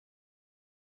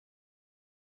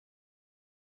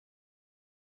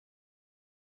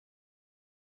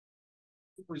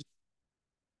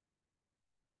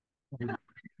You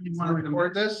want to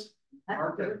record this?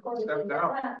 Stepped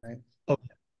out.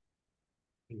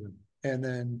 And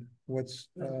then what's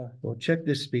Well, check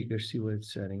this speaker, see what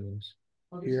its setting is.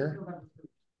 here?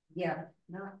 Yeah,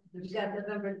 no, you got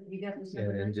November, you got Yeah,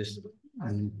 December. and just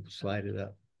slide it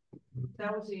up.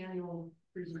 That was the annual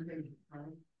presentation, right?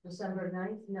 December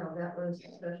 9th? No, that was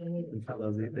a special meeting. I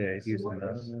love it there. Using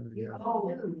those.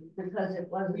 Oh, because it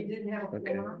wasn't. We didn't have a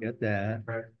Okay, forum. got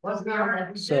that. Wasn't on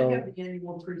that. We So- did have the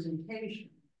annual presentation,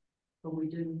 but we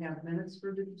didn't have minutes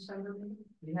for the December meeting.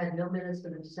 We had no minutes for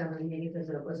the December meeting because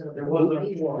it wasn't. There wasn't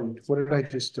a forum. What did I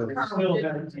just do? We still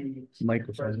have the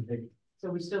Microphone.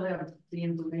 So we still have the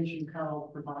information Carl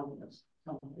provided us.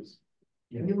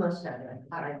 You must have it.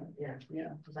 Yeah,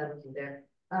 Yeah. because I wasn't there.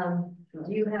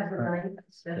 Do you have the 9th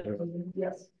special meeting?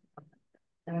 Yes.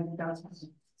 And that's.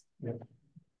 Yep.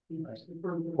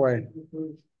 Boy.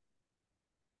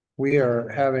 We are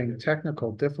having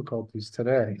technical difficulties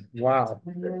today. Wow.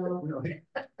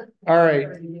 All right.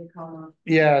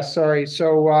 Yeah, sorry.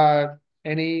 So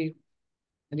any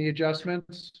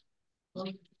adjustments?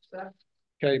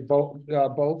 Okay, both.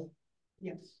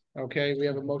 Yes. Okay, we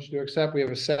have a motion to accept. We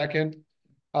have a second.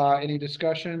 Any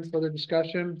discussion, further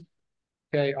discussion?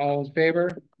 Okay, all in favor?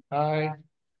 Aye.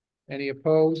 Any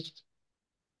opposed?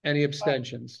 Any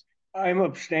abstentions? I'm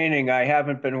abstaining. I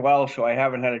haven't been well, so I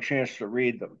haven't had a chance to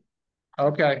read them.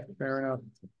 Okay, fair enough.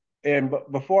 And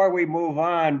before we move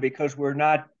on, because we're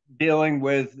not dealing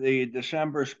with the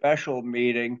December special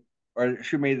meeting, or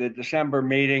excuse me, the December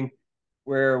meeting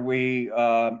where we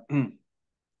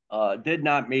did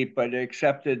not meet, but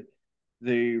accepted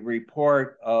the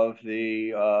report of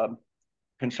the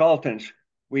consultants.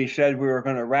 We said we were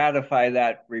going to ratify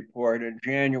that report in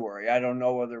January. I don't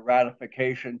know whether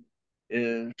ratification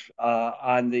is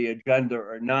on the agenda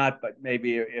or not, but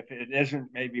maybe if it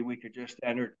isn't, maybe we could just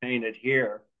entertain it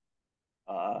here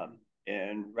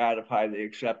and ratify the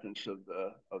acceptance of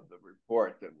the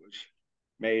report that was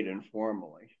made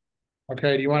informally.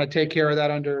 Okay, do you want to take care of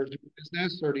that under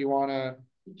business, or do you want to?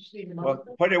 Well,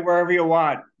 put it wherever you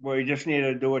want. We just need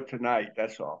to do it tonight.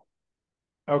 That's all.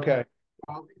 Okay,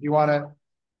 you want to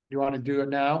do it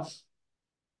now?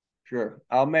 Sure.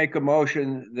 I'll make a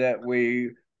motion that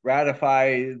we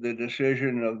ratify the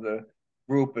decision of the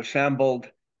group assembled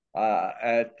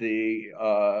at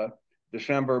the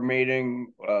December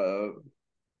meeting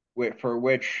for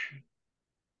which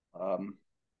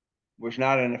was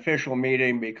not an official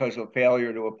meeting because of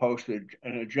failure to post an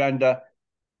agenda,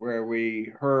 where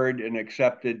we heard and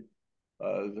accepted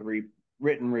the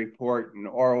written report and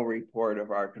oral report of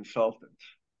our consultants.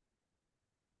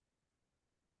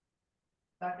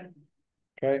 Second.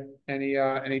 Okay,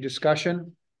 any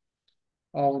discussion?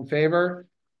 All in favor?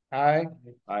 Aye.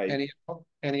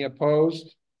 Any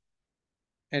opposed?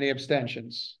 Any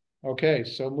abstentions? Okay,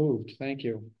 so moved. Thank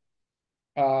you.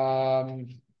 All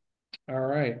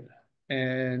right.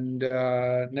 And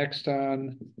next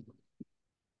on,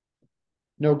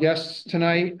 no guests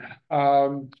tonight.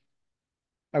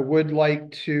 I would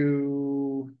like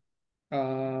to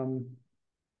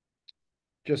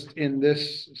just in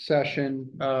this session,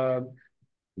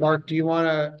 Mark, do you want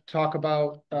to talk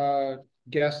about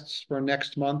guests for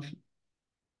next month?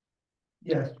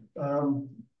 Yes,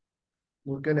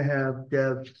 we're gonna have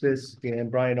Deb Fisk and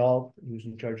Brian Alt, who's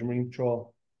in charge of Marine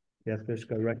Patrol. Deb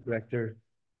Fisk, our rec director,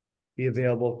 be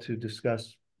available to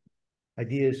discuss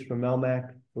ideas from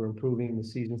Melmac for improving the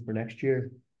season for next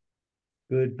year.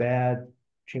 Good, bad,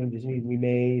 changes need to be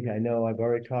made. I know I've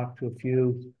already talked to a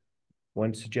few.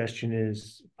 One suggestion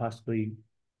is possibly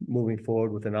moving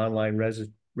forward with an online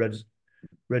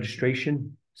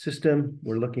registration system.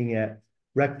 We're looking at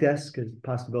Rec Desk as a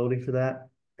possibility for that.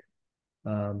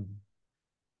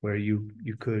 Where you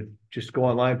could just go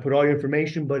online, put all your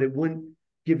information, but it wouldn't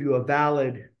give you a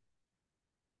valid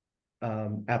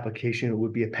application. It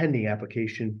would be a pending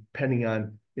application, pending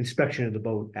on inspection of the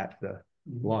boat at the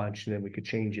launch, and then we could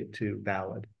change it to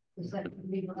valid. Is that going to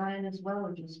be Brian as well,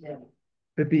 or just Deb?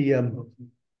 It'd be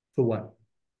for what?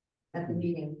 At the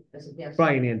meeting as a guest?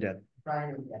 Brian and Deb.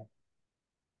 Brian and Deb.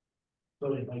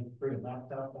 So they might bring a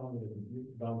laptop down with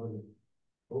the over.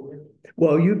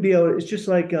 Well, you'd be able, it's just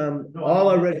like all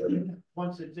our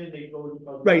once it's in, they go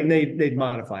right, and they'd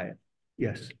modify it.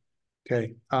 Yes.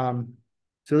 Okay. So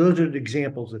those are the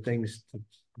examples of things to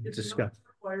It's discuss.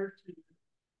 not required to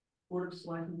Board of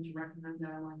Selectmen to recommend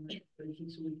that on the station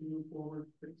so we can move forward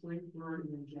quickly. We're already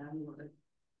in January.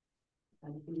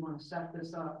 And if we want to set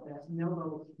this up as no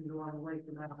vote, we can go on the way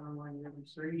for that online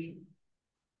registration.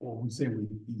 Well, we say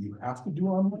you have to do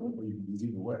online, or you can use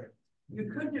either way.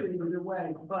 You could do it either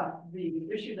way, but the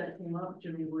issue that came up,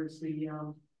 Jimmy, was the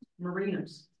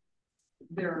marinas.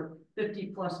 There are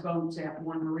 50+ boats at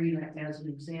one marina as an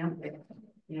example.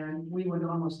 And we would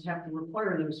almost have to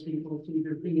require those people to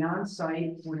either be on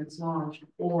site when it's launched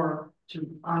or to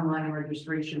online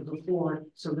registration before,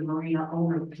 so the marina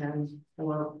owner can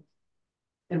or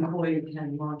employee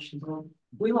can launch the boat.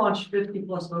 We launched 50+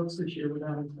 boats this year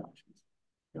without inspections.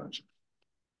 Gotcha.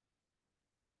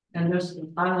 And this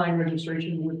online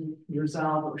registration would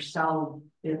resolve or solve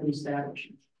at least that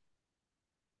issue.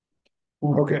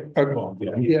 Okay, Well,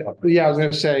 yeah, I was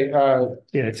gonna say, Yeah,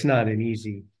 it's not an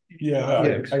easy, Yeah,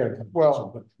 I got.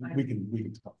 Well- we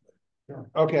can talk.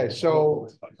 okay, so,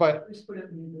 but, Just put it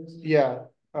in the business. yeah,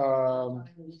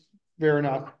 fair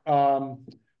enough.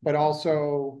 But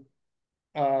also,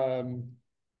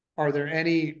 are there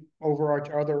any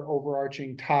other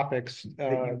overarching topics,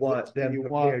 that you want them you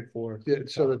want prepared for.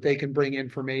 so that they can bring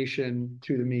information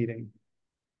to the meeting?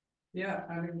 Yeah,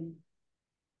 I mean.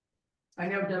 I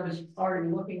know Deb is already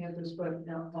looking at this, but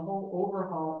now a whole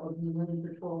overhaul of the marine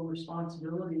patrol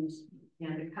responsibilities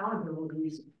and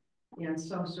accountabilities. And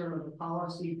some sort of a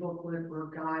policy booklet or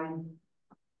guide.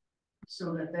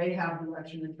 So that they have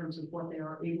direction in terms of what they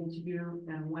are able to do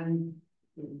and when,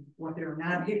 what they're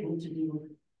not able to do.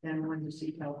 And when to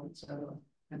seek help, et cetera.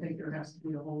 I think there has to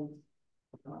be a whole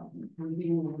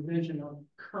review or revision of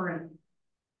current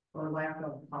or lack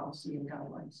of policy and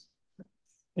guidelines.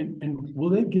 And will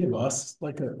they give us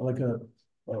like a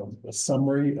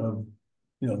summary of,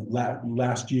 you know,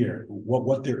 last year,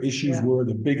 what their issues Yeah. were,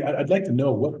 I'd like to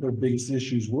know what their biggest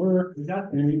issues were. We got,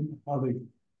 I mean, how they,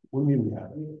 what do you mean we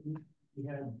have it? we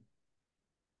had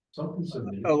something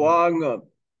submitted. Along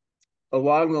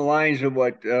the lines of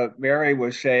what Mary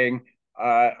was saying,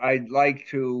 I'd like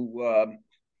to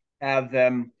have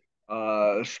them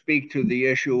speak to the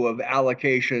issue of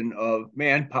allocation of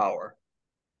manpower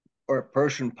or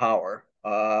person power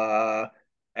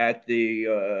at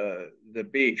the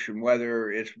beach, and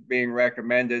whether it's being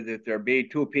recommended that there be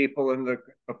 2 people in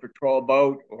a patrol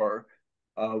boat or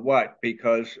what,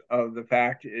 because of the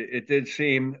fact it did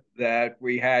seem that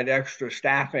we had extra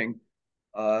staffing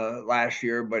last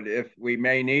year, but if we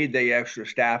may need the extra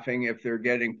staffing if they're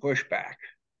getting pushback.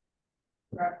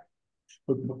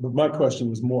 But my question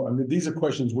was more, I mean, these are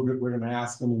questions we're gonna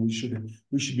ask them, and we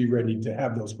should be ready to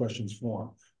have those questions for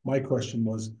them. My question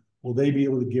was, will they be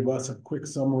able to give us a quick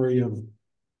summary of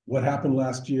what happened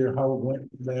last year, how it went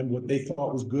for them, what they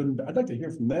thought was good? I'd like to hear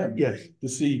from them. Yes. To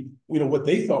see, you know, what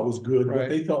they thought was good, Right. what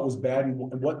they thought was bad, and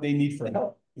what they need for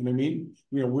help. You know what I mean?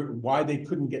 You know, why they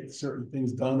couldn't get certain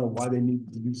things done, or why they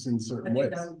needed to do things I certain think ways.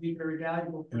 that would be very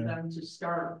valuable for Yeah. them to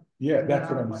start. Yeah, that's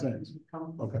when what our I'm saying. questions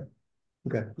come. Okay.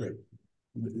 Okay. Great.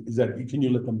 Is that, can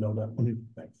you let them know that?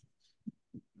 Thanks.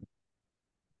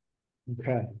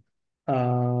 Okay.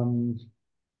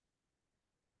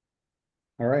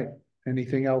 All right,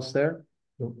 anything else there?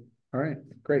 Nope. All right,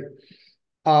 great.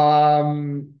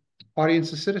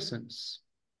 Audience of citizens,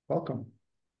 welcome.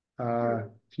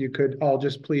 If you could all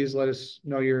just please let us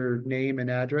know your name and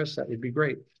address, that would be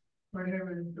great. My name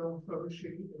is Bill Foshi,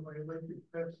 and my elected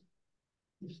address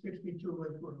is 62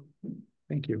 Lake Road.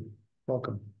 Thank you,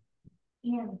 welcome,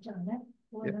 And Jonah,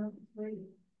 103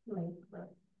 Lake Road.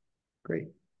 great,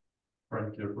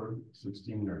 Frank Gifford,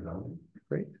 16 years old.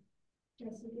 great,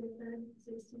 Jesse Gifford,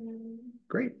 69.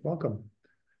 great, welcome.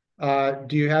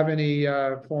 Do you have any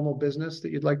formal business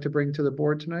that you'd like to bring to the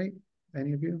board tonight?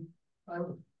 Any of you?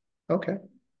 Okay,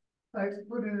 I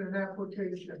put in an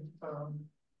application.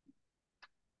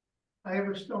 I have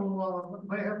a stone wall.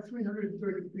 I have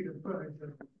 330 feet of frontage.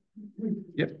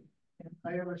 Yep.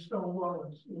 I have a stone wall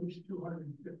that's at least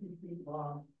 250 feet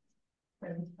long.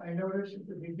 And I noticed at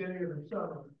the beginning of the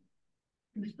summer,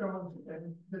 2 stones,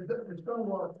 and the stone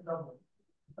wall is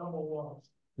double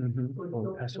walls. mhm. So it's Oh,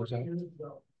 built pass those 40 out. years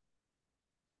ago.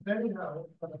 Anyhow,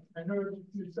 I noticed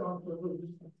a few stones were loose.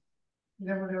 And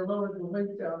then when they lowered the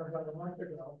lake down about a month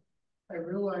ago, I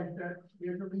realized that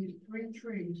there's at least 3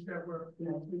 trees that were,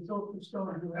 result of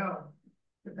stone down.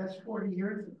 But that's 40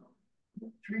 years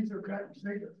ago. Trees have gotten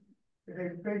bigger. And they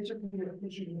basically are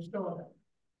pushing the stone out.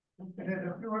 And in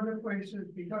a few other places,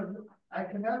 because I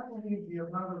cannot believe the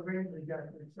amount of rain we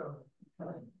got this summer.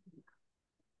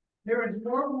 There is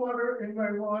more water in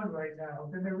my lawn right now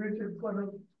than there is in front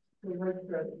of the lake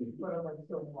bed, in front of my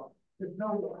stone wall. There's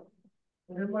no water.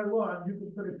 And in my lawn, you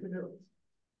can put a canoe.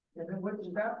 And then what's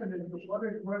happened is the water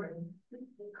is running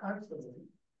constantly.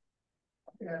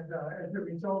 And as a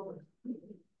result of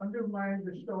undermining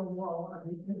the stone wall on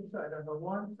the inside, on the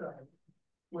lawn side,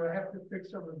 where I have to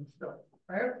fix some of the stuff.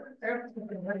 I have to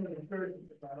get insurance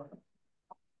about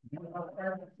it. And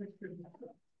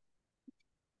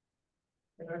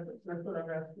that's what I'm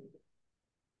asking.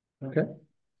 Okay.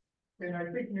 And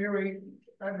I think Mary,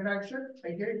 I mean, I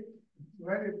gave,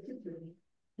 right at pictures.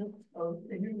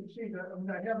 And you can see that, I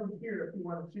mean, I have them here if you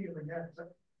want to see them again,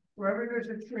 but wherever there's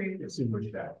a tree, it's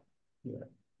pushed out. Yeah.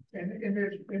 And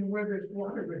there's, and where there's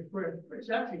water, it's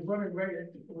actually running right,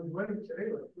 it was running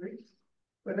today, like, right?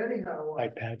 But anyhow,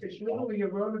 iPad. it's literally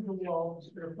eroded the walls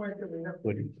to the point that we have.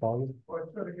 What do you call it? Or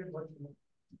it's gonna get much more.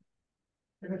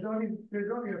 And there's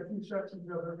only a few sections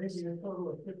of it, maybe a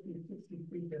total of 50, 60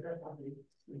 feet that have to be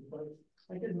replaced.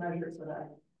 I did measure for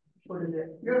that. What is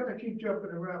it? You have to keep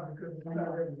jumping around because it's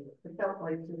not ready. It felt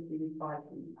like 55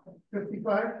 feet.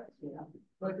 55? Yeah.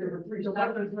 But there were three, so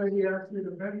one was lady asked me to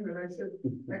measure it, I said,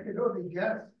 I could only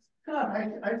guess.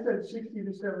 I said 60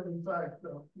 to 75,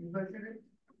 so you measured it?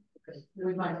 Okay.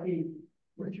 With my feet.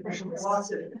 Which you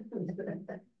Lost it.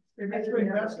 And that's when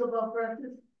basketball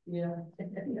practice? Yeah.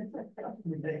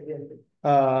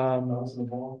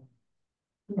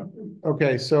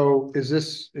 Okay, so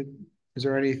is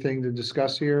there anything to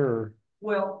discuss here or?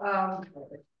 Well,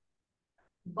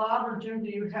 Bob or Jim, do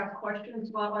you have questions?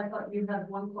 Bob, I thought you had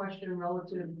one question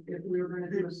relative if we were going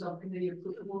to do a subcommittee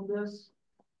approval of this,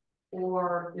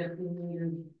 or if we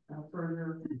needed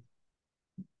further.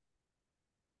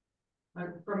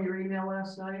 From your email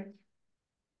last night?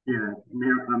 Yeah,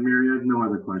 Mary has no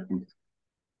other questions.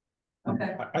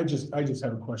 Okay. I just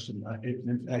have a question.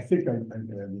 I think I have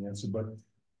the answer, but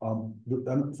from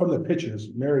the pictures,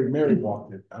 Mary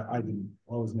walked it. I didn't.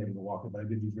 I wasn't able to walk it, but I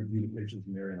did review the pictures.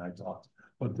 Mary and I talked.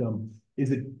 But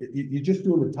is it you're just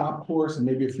doing the top course and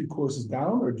maybe a few courses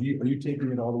down, or are you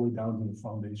taking it all the way down to the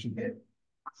foundation?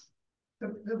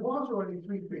 The walls are only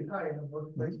 3 feet high in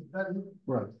most places.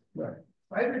 Right.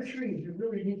 By the trees, you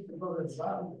really need to go to the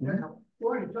bottom.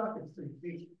 Or you're talking 3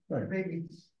 feet, Right. maybe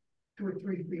 2 or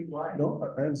 3 feet wide. No,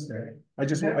 I understand. I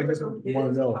just want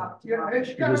to know. Yeah,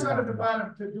 it's gotta go to the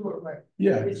bottom to do it right.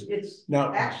 Yeah. It's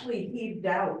Now, actually heaved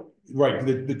out. right,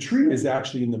 the tree is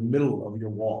actually in the middle of your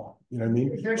wall, you know what I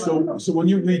mean? So when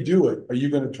you redo it, are you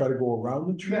gonna try to go around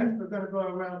the tree? Yes, we're gonna go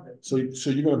around it. So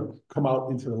you're gonna come out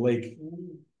into the lake?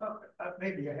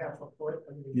 Maybe a half a foot.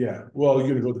 I mean. Yeah, well, you're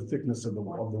gonna go the thickness of the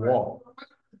wall.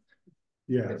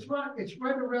 Yeah, It's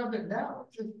right around it now.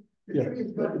 It's just, the yeah. tree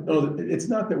is going. No, it's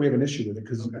not that we have an issue with it,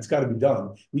 because it's gotta be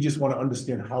done. We just wanna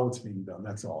understand how it's being done,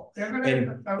 that's all. They're and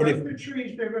gonna, if- around the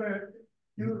trees, they're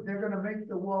gonna make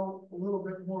the wall a little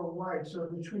bit more wide, so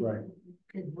the tree Right.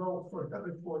 can grow for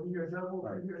another 40 years. That will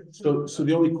be here. So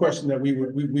the only question that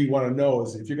we wanna know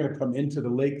is if you're gonna come into the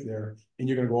lake there and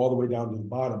you're gonna go all the way down to the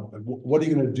bottom, like, what are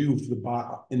you gonna do for the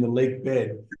bottom in the lake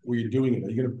bed where you're doing it?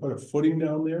 Are you gonna put a footing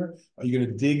down there? Are you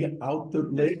gonna dig out the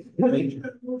lake?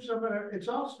 Move some of it's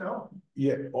all stone.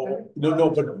 Yeah, no,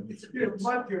 but It's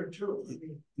mud here too. I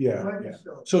mean, yeah, mud yeah. and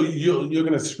stone. So you're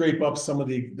gonna scrape up some of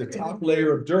the top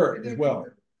layer of dirt as well,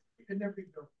 And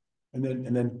everything. and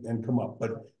then come up,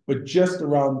 but just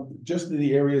in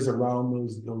the areas around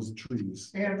those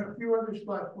trees. And a few other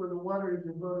spots where the water is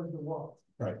eroded the wall.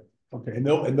 Right, okay, and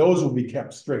those will be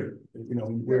kept straight, you know,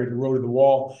 where it eroded the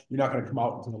wall, you're not gonna come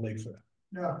out into the lake for that.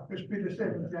 No, it's be the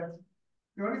same as that.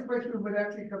 The only place we would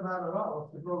actually come out at all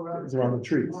is to go around. It's around the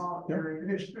trees. Wall Yep. area.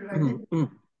 And it's, I think,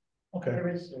 Okay, There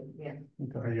is, yeah.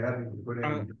 okay. you having to put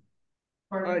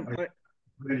pardon,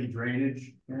 any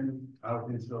drainage out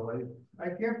into the lake? I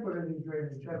can't put any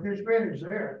drainage. There's drainage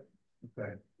there.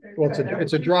 Okay. Well,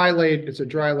 it's a dry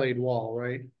laid wall,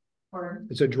 right? Pardon?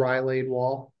 It's a dry laid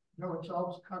wall. No, it's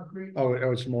all concrete. Oh,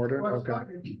 it's mortar. Well, it's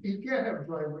Okay, not- you can't have a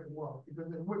dry wall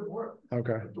because it wouldn't work.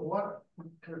 okay. With the water.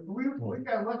 We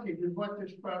got lucky, we bought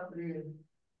this property in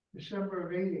December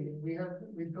of '80, and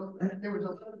we built, there was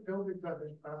a lot of buildings on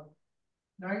this property.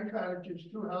 9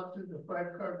 cottages, 2 houses, a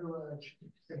 5-car garage,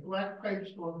 a black pipe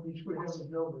storm between every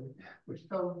building, which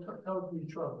tells me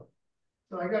trouble.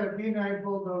 So I got a B9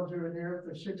 bulldozer in there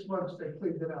for 6 months, they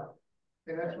cleaned it out.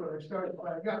 And that's when I started,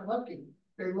 but I got lucky.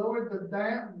 They lowered the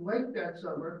dam lake that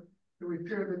summer to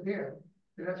repair the dam,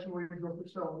 and that's when we built the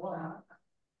stone wall.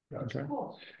 Okay.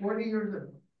 Cool. 40 years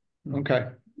ago. Okay.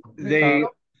 They,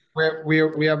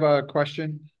 We have a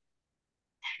question.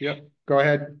 Yep, go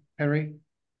ahead, Henry.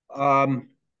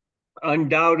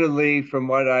 undoubtedly, from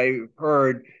what I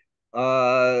heard,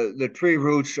 the tree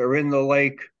roots are in the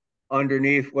lake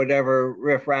underneath whatever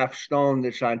riffraff stone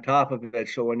that's on top of it.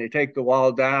 So when you take the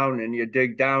wall down and you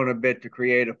dig down a bit to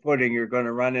create a footing, you're going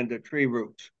to run into tree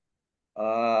roots.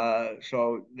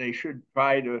 So they should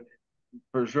try to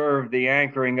preserve the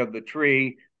anchoring of the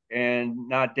tree and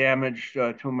not damage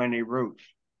too many roots.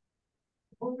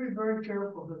 We'll be very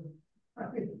careful.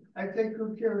 I take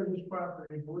good care of this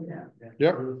property, believe me.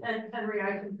 Yep, And Henry,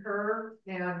 I concur,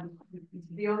 and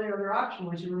the only other option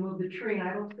was to remove the tree, and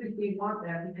I don't think we want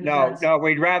that because No, that's no,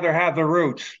 we'd rather have the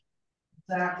roots.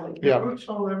 exactly. Yeah. The roots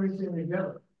hold everything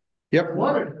together. yep, The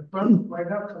water, the front, right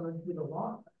up coming through the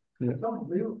lawn. Yeah. It's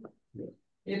unbelievable.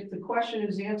 If the question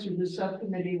is answered, the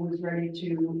subcommittee was ready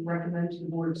to recommend to the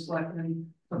board of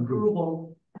selectmen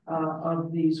approval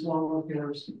of these wall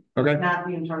repairs, okay, not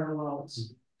the entire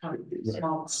wells.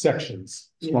 Small. Sections.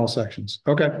 small sections,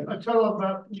 okay, I tell her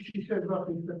about, she said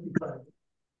roughly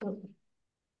 55.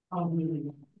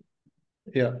 Unbelievable.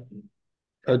 yeah.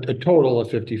 A total of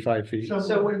 55 feet.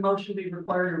 So would a motion be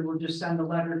required, or we'll just send a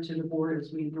letter to the board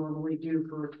as we normally do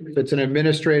for? If it's an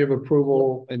administrative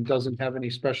approval and doesn't have any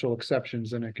special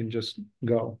exceptions, then it can just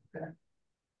go.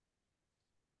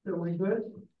 So we good?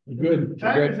 Good.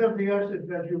 Time is of the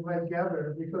essence, as you might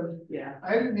gather, because Yeah.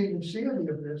 I didn't even see any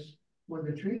of this when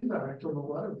the trees are until the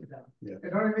water was down. Yeah.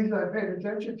 And the only reason I paid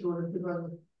attention to it is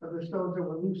because of the stones that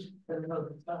were loose at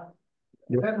another time.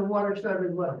 Yep. Then the water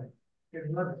started running,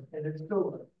 and it's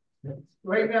still running.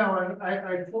 Right now,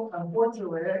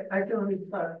 unfortunately, I can only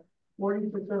cut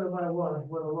 40% of my lawn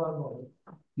with a lawnmower,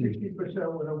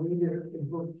 60% with a weed eater and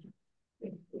boots.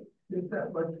 It's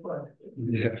that much fun.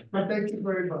 Yeah. But thank you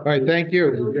very much. All right, thank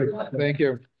you. Thank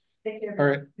you. Take care. All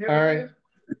right, Yeah. all right.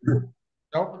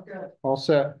 Nope, Okay, all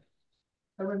set.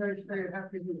 have a nice day and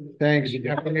happy New Year. Thanks.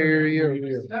 Happy New Year to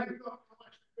you. Now you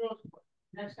go.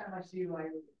 Next time I see you, I.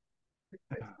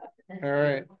 All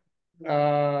right.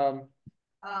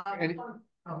 Any-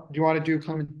 Oh, Do you want to do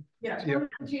come? yeah, Yeah.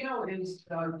 Tino is,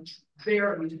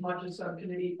 very much a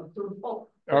subcommittee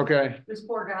approval. Okay, This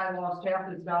poor guy lost half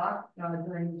his dock,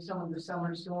 during some of the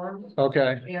summer storms.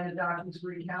 okay, And the dock was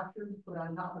recaptured, put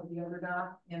on top of the other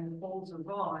dock, and the poles are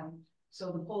gone.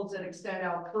 So the poles that extend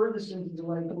out furthest into the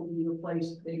lake will be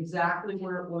replaced exactly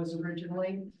where it was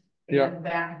originally. Yeah. And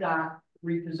that dock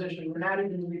repositioned. We're not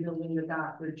even rebuilding the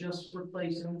dock, we're just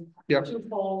replacing Yep. 2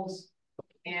 poles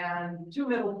and 2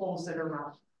 middle poles that are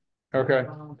round. okay.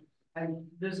 I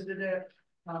visited it,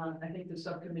 I think the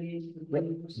subcommittee.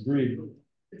 Agreed.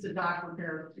 It's a dock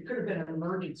repair, it could have been an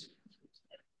emergency.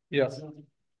 Yeah, So,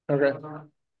 okay.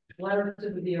 Letter to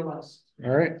the DOS.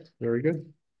 All right, very good.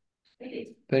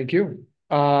 Thank you.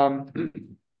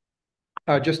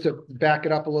 Just to back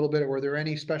it up a little bit, were there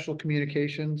any special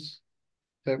communications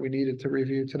that we needed to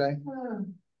review today?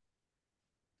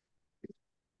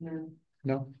 No.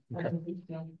 No? I Okay. don't think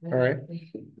so. All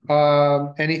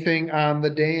right. Anything on the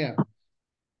dam?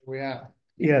 We have,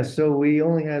 Yeah, so we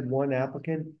only had one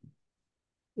applicant.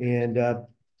 And that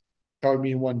would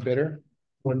mean one bidder?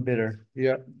 one bidder,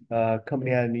 Yeah,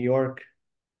 company out of New York.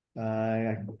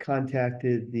 I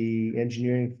contacted the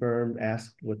engineering firm,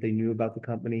 asked what they knew about the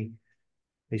company.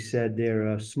 They said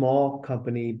they're a small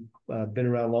company, been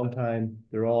around a long time.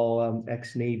 They're all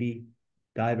ex-Navy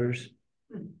divers.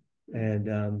 And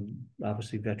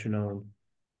obviously veteran owned.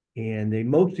 And they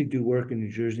mostly do work in New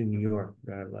Jersey, New York,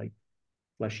 like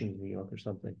Flushing, New York or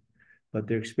something. But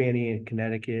they're expanding in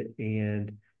Connecticut,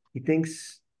 and he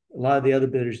thinks a lot of the other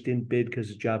bidders didn't bid because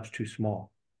the job's too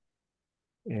small.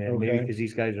 And maybe Okay. because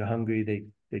these guys are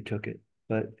hungry, they took it.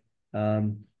 But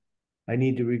I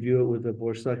need to review it with the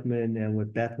board of selectmen and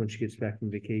with Beth when she gets back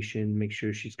from vacation, make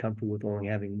sure she's comfortable with only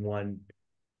having one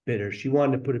bidder. She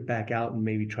wanted to put it back out and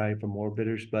maybe try for more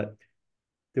bidders, but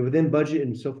they're within budget,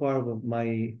 and so far with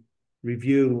my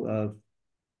review of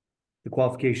the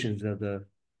qualifications of the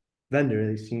vendor,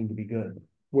 they seem to be good.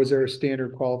 was there a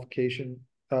standard qualification,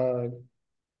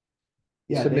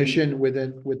 Yeah, submission with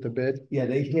the bid? Yeah,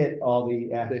 they hit all the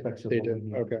They aspects of they what we did,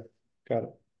 need. okay, got it.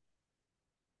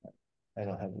 I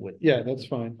don't have it with. Yeah, that's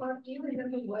fine. Mark, do you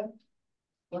remember what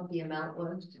the amount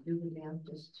was to do the dam,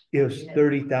 just? It was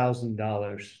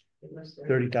 $30,000, It was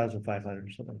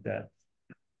 30,500, something like that.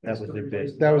 That was their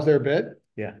bid. That was their bid?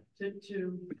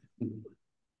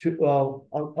 Well,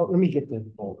 let me get the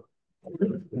folder.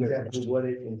 Exactly what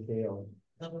it entails.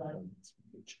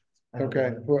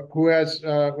 Okay, who has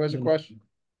a question?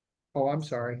 Oh, I'm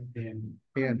sorry.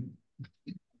 Ian.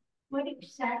 What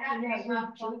exactly is the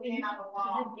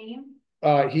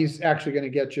dam? He's actually gonna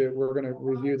get you, we're gonna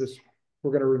review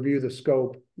the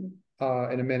scope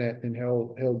in a minute, and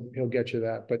he'll get you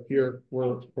that, but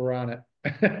we're on it. I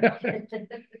think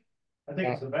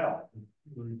it's the valve.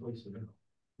 We replace the valve.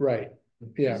 Right,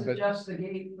 yeah, Is it but just the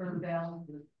gate for the valve?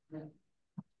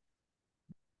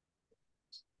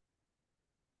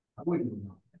 I wouldn't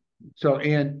know. so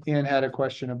Ann had a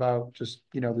question about just,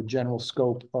 the general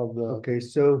scope of the, Okay,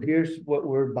 so here's what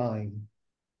we're buying.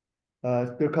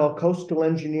 They're called Coastal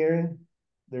Engineering.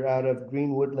 They're out of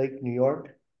Greenwood Lake, New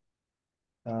York.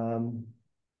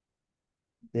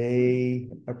 They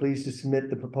are pleased to submit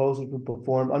the proposal to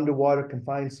perform underwater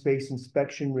confined space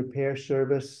inspection repair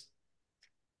service.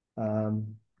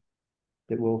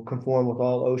 That will conform with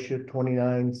all OSHA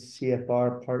 29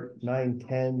 CFR Part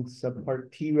 910 Subpart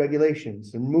T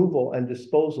regulations, removal and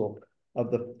disposal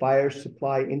of the fire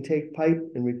supply intake pipe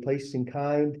and replaced in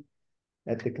kind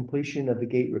at the completion of the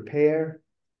gate repair,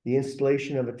 the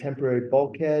installation of a temporary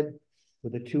bulkhead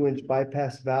with a 2-inch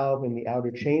bypass valve in the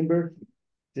outer chamber,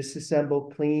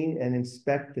 disassemble, clean, and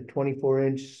inspect the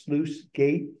 24-inch sluice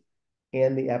gate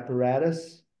and the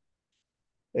apparatus.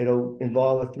 It'll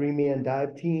involve a 3-man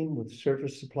dive team with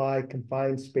surface supply,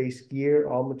 confined space gear,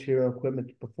 all material and equipment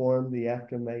to perform the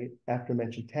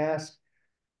aforementioned task.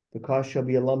 The cost shall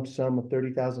be a lump sum of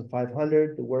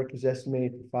 $30,500. The work is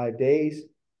estimated for 5 days.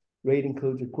 Rate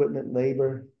includes equipment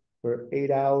labor for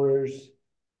 8 hours,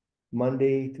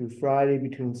 Monday through Friday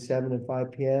between 7 and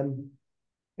 5 p.m.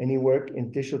 Any work in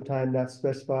additional time not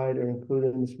specified or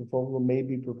included in this proposal may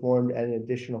be performed at an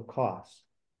additional cost.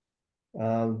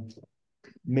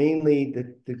 Mainly,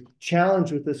 the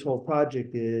challenge with this whole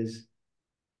project is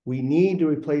we need to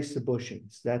replace the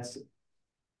bushings. That's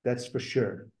for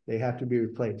sure. They have to be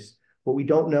replaced. What we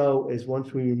don't know is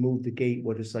once we remove the gate,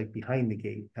 what it's like behind the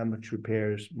gate, how much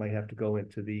repairs might have to go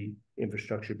into the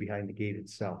infrastructure behind the gate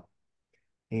itself.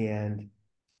 And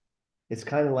it's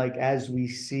kind of like, as we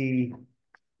see,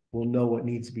 we'll know what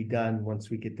needs to be done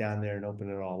once we get down there and open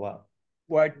it all up.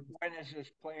 When is this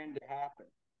planned to happen?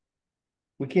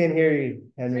 We can't hear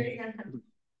you, Henry.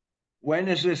 When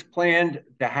is this planned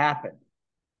to happen?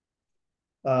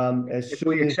 As If soon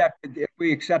we as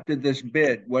accepted this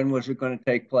bid, when was it going to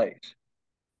take place?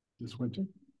 This winter?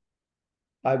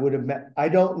 I would have met, I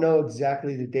don't know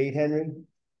exactly the date, Henry.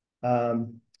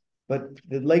 But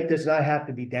the lake does not have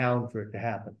to be down for it to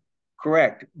happen.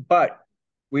 Correct, but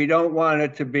we don't want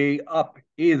it to be up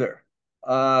either,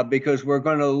 because we're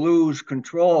going to lose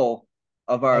control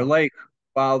of our lake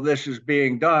while this is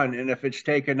being done. And if it's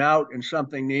taken out and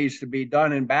something needs to be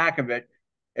done in back of it,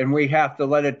 and we have to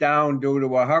let it down due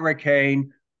to a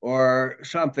hurricane or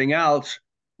something else,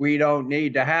 we don't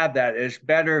need to have that. It's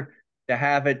better to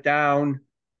have it down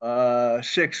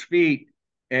 6 feet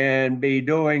and be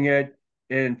doing it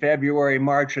in February,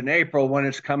 March, and April when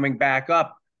it's coming back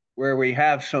up, where we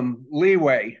have some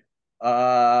leeway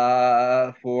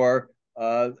for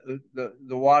the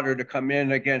water to come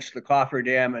in against the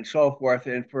cofferdam and so forth,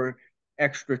 and for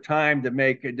extra time to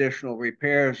make additional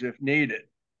repairs if needed.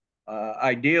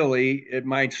 Ideally, it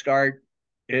might start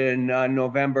in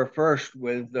November 1st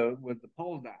with the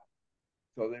pull down,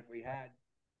 so that we had.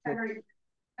 Henry,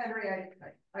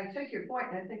 I take your point,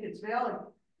 and I think it's valid,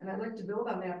 and I'd like to build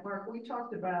on that. Mark, we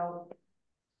talked about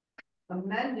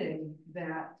amending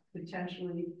that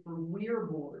potentially for weir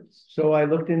boards. So I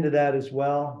looked into that as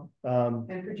well. And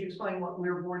could you explain what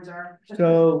weir boards are?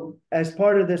 So as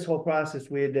part of this whole process,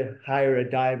 we had to hire a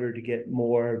diver to get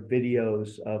more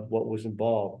videos of what was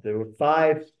involved. There were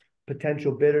 5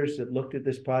 potential bidders that looked at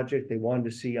this project. They wanted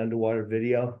to see underwater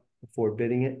video before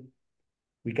bidding it.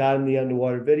 We got them the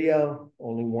underwater video,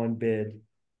 only 1 bid.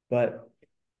 But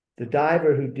the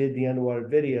diver who did the underwater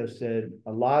video said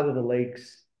a lot of the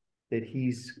lakes that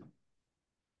he's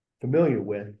familiar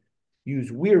with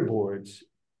use weir boards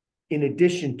in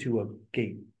addition to a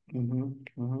gate.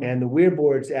 And the weir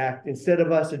boards act, instead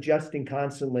of us adjusting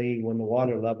constantly when the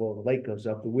water level of the lake goes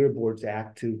up, the weir boards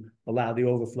act to allow the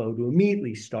overflow to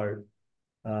immediately start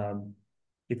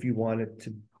if you want it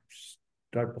to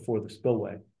start before the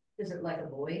spillway. Is it like a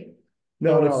buoy?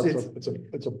 No, it's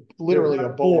literally a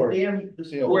board.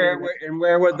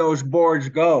 Where would those boards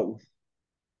go?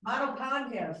 Otto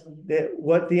Pond has them.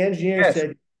 What the engineer Yes.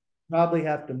 said, probably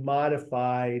have to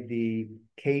modify the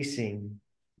casing,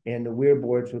 and the weir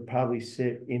boards would probably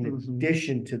sit in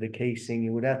addition to the casing. It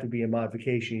would have to be a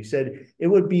modification. He said it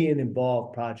would be an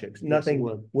involved project. Nothing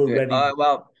we're ready.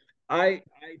 Well, I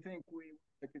think we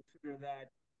have to consider that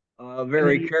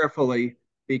very carefully,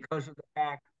 because of the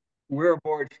fact weir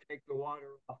boards take the water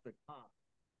off the top.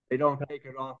 They don't take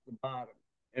it off the bottom.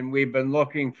 And we've been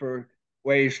looking for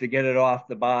ways to get it off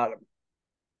the bottom.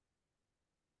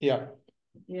 Yeah,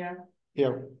 Yeah.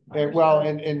 yeah. Well,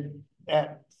 and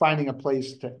at finding a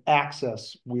place to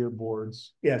access weir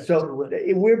boards. Yeah, so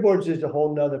weir boards is a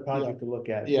whole nother project to look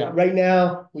at. Yeah. Right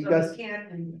now, we So got you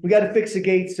can't, we got to fix the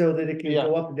gate so that it can Yeah.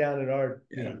 go up and down at our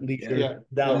Yeah. leisure. Yeah.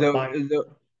 without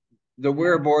The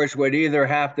weir boards would either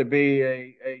have to be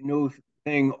a new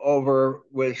thing over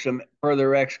with some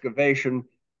further excavation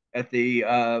at the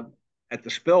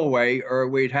spillway, or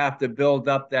we'd have to build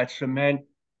up that cement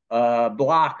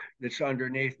block that's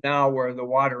underneath now, where the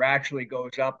water actually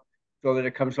goes up so that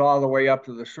it comes all the way up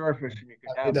to the surface and you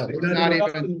can have. No, It's we're not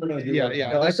Nothing even, we're gonna do yeah, right yeah.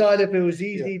 now. No, I thought if it was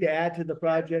easy to add to the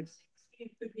project,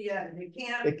 It could be added, they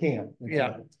can't. it can.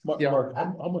 Yeah. Mark, Yeah. Mark,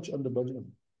 how much under budget?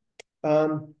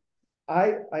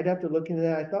 I'd have to look into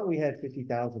that. I thought we had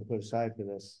 50,000 put aside for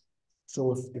this,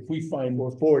 So if we find,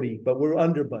 or 40, but we're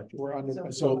under budget. we're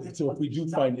under, so if we do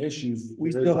find issues.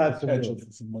 We there's still a have some potential room.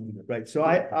 for some money there. Right, so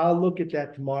I'll look at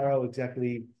that tomorrow,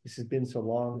 exactly. This has been so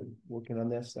long working on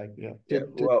this, like, yeah.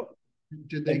 Well,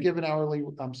 did they give an hourly,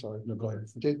 I'm sorry, No, go ahead.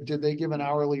 did they give an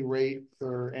hourly rate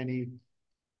for any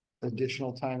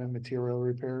additional time and material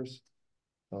repairs?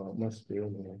 Oh, it must be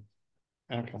in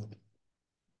there. Okay.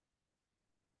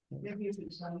 Maybe if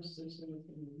it's not a system, we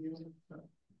can review it, but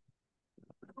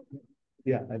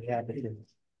Yeah, I'd have it.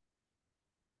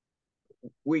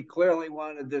 we clearly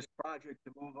wanted this project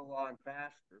to move along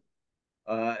faster.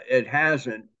 It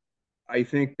hasn't. I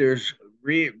think there's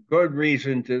good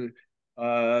reason to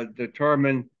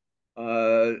determine,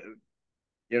 to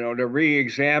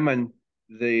re-examine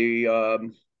the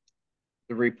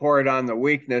report on the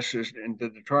weaknesses and to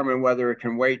determine whether it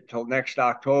can wait till next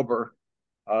October,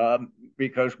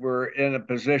 because we're in a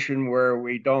position where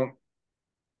we don't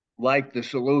like the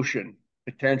solution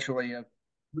potentially of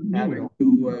having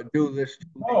to do this.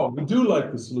 Oh, we do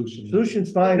like the solution.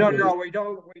 Solution's fine. No, we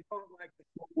don't like the.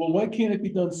 Well, why can't it be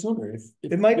done sooner? If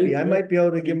It might be, I might be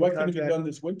able to give them Why a can't it be contract done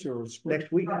this winter or spring?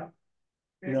 next week.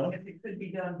 You know? if it could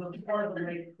be done before the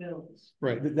rate bills.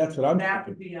 Right. That's what I'm That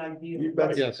would thinking. be ideal. You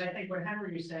bet. Yes. I think what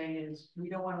Henry is saying is, we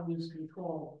don't wanna lose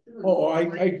control. Oh, I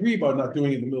agree about not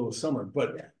doing it in the middle of summer,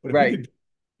 but if we Right. could,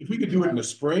 if we could do it in the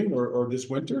spring or this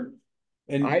winter.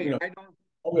 And, I you know, don't.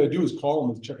 all we gotta do is call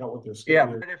them and check out what their Yeah,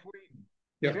 schedule is. but if we.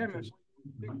 Yeah. Jim,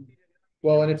 if we-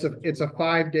 Well, and it's a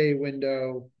 5-day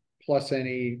window plus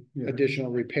any Yeah. additional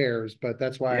repairs, but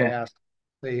that's why I Yeah. asked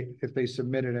if they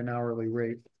submitted an hourly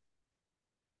rate.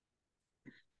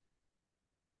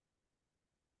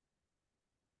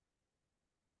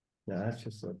 No, that's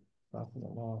just a profit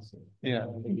and loss. Yeah. I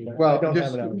Well, don't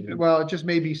just, have it out. well, it just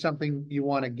may be something you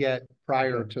want to get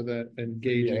prior to the Yeah,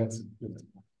 engaging. that's good.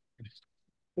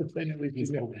 Then at least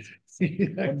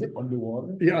you know.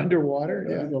 Underwater? Yeah, underwater,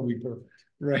 Yeah, yeah, that'll be perfect.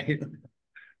 right.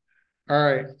 All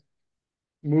right.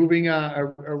 Moving on,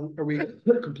 are we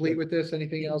complete with this?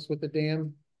 Anything else with the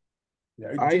dam?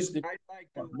 Yeah, I'd just, like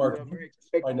to. Mark,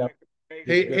 find out.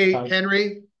 Hey,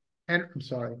 Henry, I'm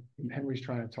sorry, Henry's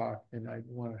trying to talk and I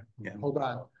want to, Yeah. hold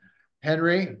on.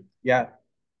 Henry, Yeah,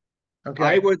 okay.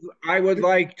 I would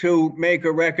like to make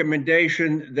a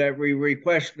recommendation that we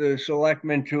request the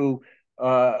selectmen to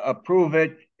approve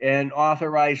it and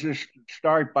authorize this to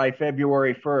start by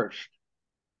February 1st.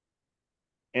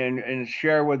 And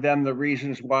share with them the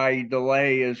reasons why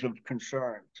delay is of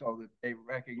concern, so that they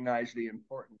recognize the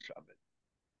importance of it.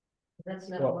 That's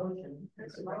not a motion.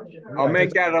 That's a motion. I'll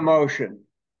make that a motion.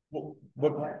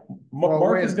 But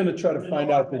Mark is gonna try to find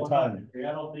out the time. I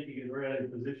don't think you can really in a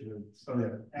position to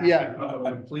start. Yeah.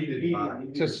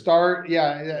 Completed. To start,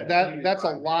 yeah, that's a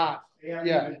lot.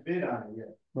 Yeah. Bid on it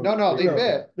yet. No, they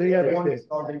bid. They have One, it.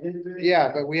 they did bid?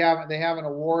 Yeah, but they haven't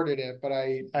awarded it, but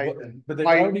But they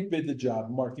already bid the job.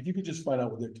 Mark, if you could just find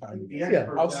out what their time is. Yeah.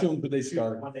 How soon could they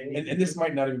start? And this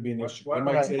might not even be an issue. It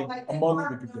might take a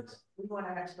month. We could get. We wanna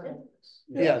expedite this.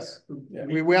 yes, Yeah.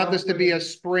 we want this to be a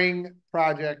spring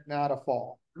project, not a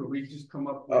fall. Could we just come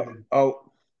up with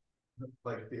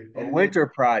like the. A winter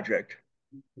project.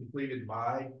 Completed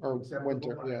by. Or acceptable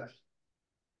winter, by, yeah.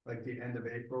 Like the end of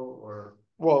April or.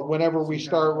 Well, whenever we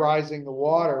start rising the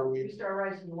water, We we, start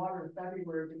rising the water in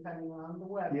February, depending on the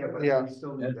weather. Yeah, but Yeah. we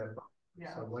still need that.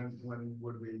 Yeah. So when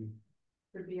would we?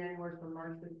 Could be anywhere from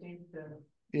March 15th to.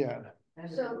 yeah, end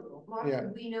of So, April. Mark, Yeah.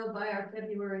 do we know by our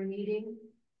February meeting?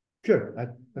 Sure,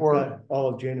 I've Or- got all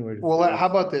of January. well, how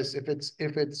about this, if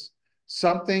it's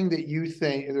something that you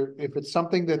think, if it's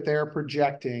something that they're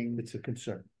projecting It's a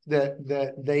concern.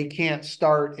 that they can't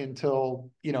start until,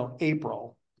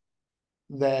 April,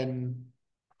 then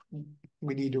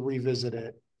we need to revisit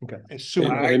it. Okay. As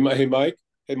soon as, Hey, Mike,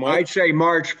 I'd say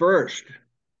March 1st.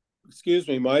 excuse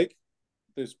me, Mike,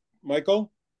 there's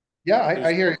Michael? yeah,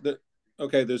 I hear,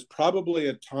 Okay, there's probably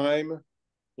a time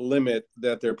limit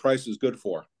that their price is good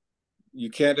for.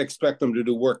 You can't expect them to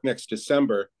do work next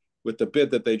December with the bid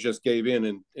that they just gave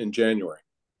in January.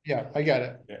 yeah, I got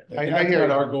it. I That's hear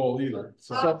not you. our goal either.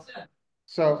 So Bob, is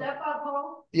So, that Bob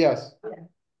Hall? yes,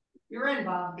 You're in,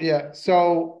 Bob. yeah,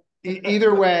 so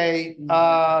either way,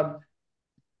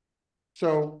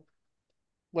 so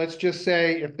let's just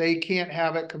say if they can't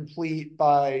have it complete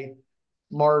by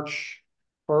March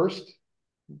 1st,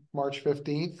 March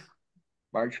 15th,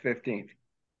 March 15th.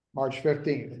 March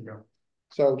 15th.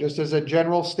 So just as a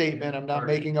general statement, I'm not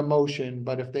making a motion,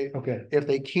 but Okay, if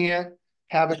they can't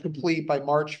have it complete by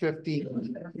March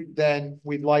 15th, then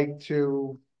we'd like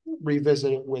to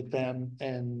revisit it with them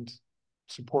and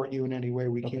support you in any way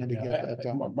we can to get that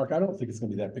done. Mark, I don't think it's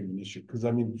gonna be that big of an issue, because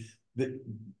I mean,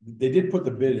 they did put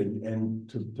the bid in, and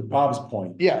to Bob's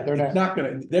point. Yeah, they're It's not,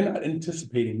 they're not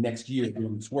anticipating next year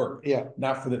doing this work, yeah,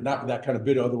 not for that kind of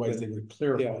bid, otherwise they would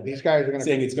clarify. yeah, that. these guys are gonna.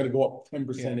 Saying it's gonna go up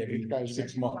 10% Yeah, every these guys are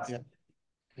 6 gonna- months. yeah.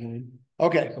 Mhm.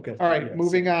 Okay, Okay. all right, Yes.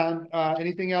 moving on.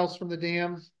 Anything else from the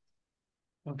dam?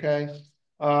 Okay,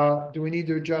 do we need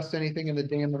to adjust anything in the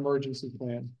dam emergency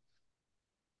plan?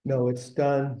 No, it's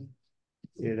done.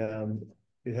 It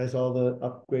has all the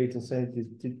upgrades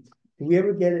and things. Did we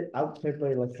ever get it out to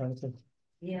everybody electronically?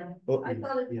 Yeah, Oh, I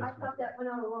thought yeah. that went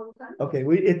out a long time. Okay,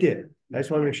 it did. I just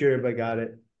want to make sure everybody got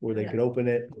it, where they could open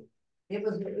it. It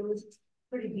was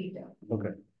pretty detailed. Okay.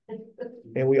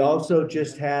 And we also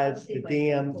just had the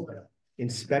dam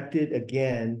inspected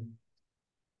again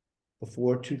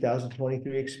before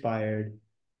 2023 expired,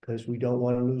 because we don't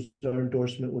want to lose our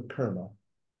endorsement with Kerma.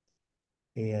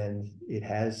 And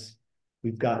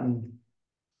we've gotten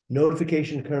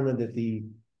notification to Kerma that the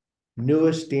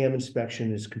newest dam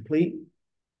inspection is complete,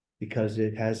 because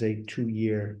it has a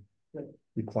 2-year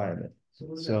requirement.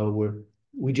 So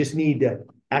we just need to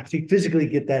actually physically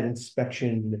get that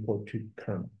inspection report to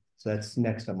Kerma. So that's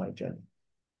next on my agenda.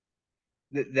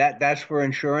 That's for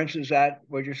insurance, is that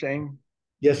what you're saying?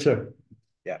 Yes, sir.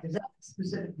 Is that a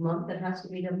specific month that has to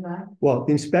be done by? Well,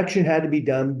 the inspection had to be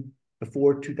done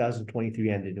before 2023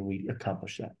 ended, and we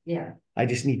accomplished that. Yeah, I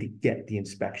just need to get the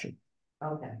inspection.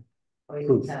 okay. Oh, you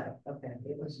Proof. don't have it, okay,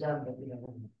 it was done, but we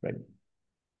don't have it.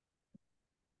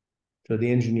 So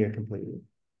the engineer completed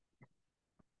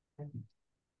it.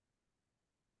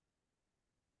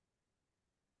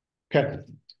 Okay.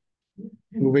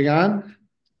 Moving on.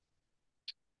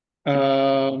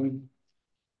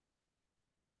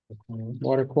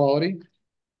 Water quality.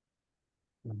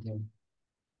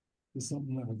 There's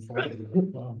something that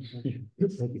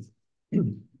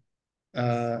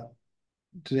would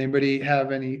Does anybody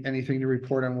have anything to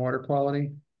report on water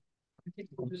quality? I think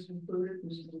we'll just include it,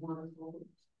 this is the one.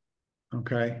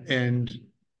 Okay, and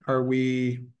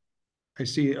I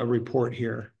see a report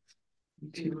here,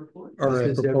 Report. or a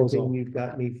This is proposal. everything you've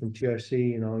got me from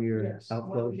TRC and all your Yes, well, we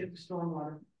outflows. get the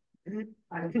stormwater.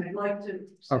 I'd like to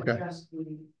Okay. suggest we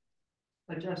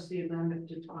adjust the amendment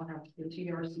to talk about the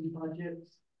TRC budget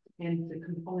and the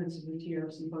components of the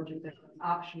TRC budget that are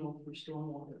optional for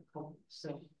stormwater.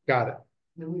 So Got it,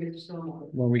 then we get the stormwater.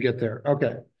 when we get there,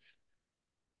 okay.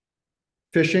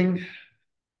 Fishing,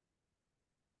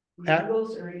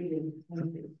 Those are eating.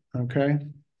 okay,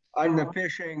 On the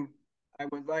fishing, I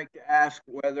would like to ask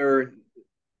whether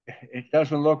it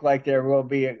doesn't look like there will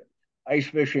be ice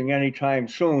fishing anytime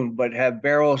soon, but have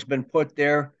barrels been put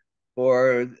there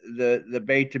for the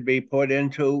bait to be put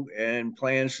into, and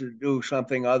plans to do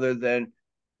something other than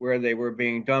where they were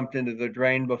being dumped into the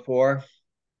drain before?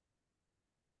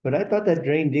 But I thought that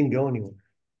drain didn't go anywhere.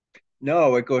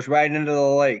 No, it goes right into the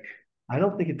lake. I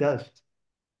don't think it does.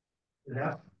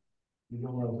 Yeah. You know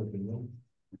where we've been.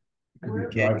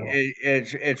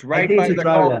 It's I right think by it's a the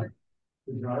dry well. culvert.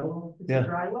 The drywall? It's Yeah. a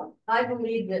dry well? I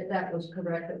believe that was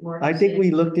correct, that Mark. I think we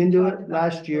said. looked into Talked it about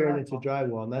last it year, for and it's a dry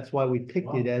well, and that's why we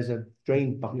picked it as a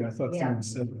drain Yeah, I bucket. thought Yeah. someone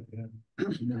said that, yeah. I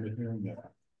remember hearing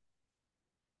that.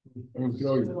 We could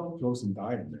always throw some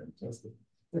dye in there, test it.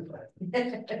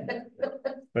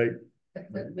 Right.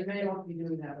 They may not be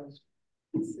doing that.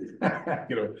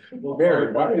 You know, well,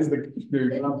 Mary, why is the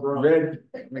red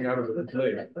coming out of the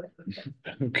plate?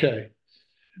 okay.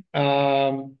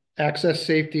 Access,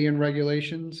 safety and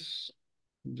regulations,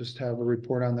 just have a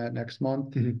report on that next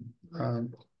month.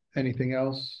 Anything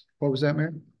else? What was that,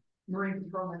 Mary? Marine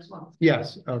control next month.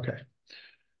 Yes, okay.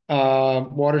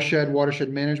 Watershed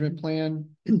management plan,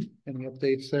 any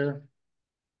updates there?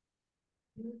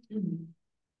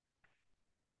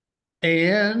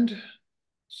 And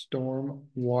storm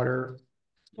water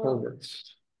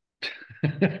culverts.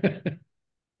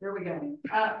 There we go.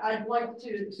 I'd like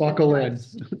to. Buckle in.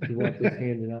 You want this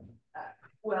handed out?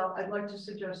 Well, I'd like to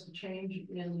suggest a change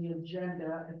in the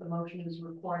agenda, if the motion is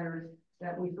required,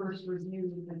 that we first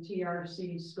review the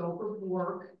TRC scope of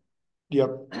work, Yep,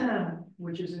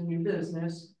 which is a new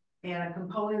business, and a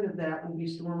component of that will be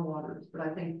stormwater. But I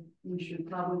think we should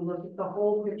probably look at the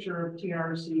whole picture of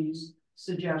TRC's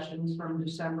suggestions from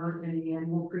December in the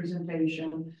annual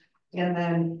presentation, and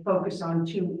then focus on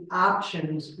 2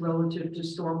 options relative to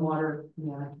stormwater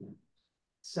management.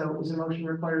 So is a motion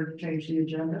required to change the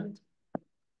agenda?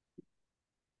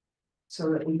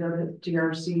 So that we go to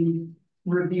TRC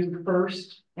review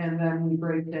first, and then we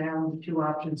break down the two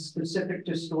options specific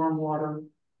to stormwater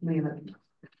management.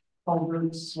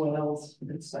 Culverts, swales,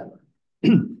 etc. I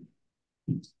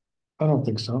don't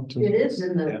think so. It is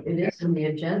in the, it is in the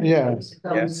agenda. Yeah. It's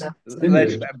thumbs up.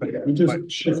 Let's, We're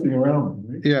just shifting around,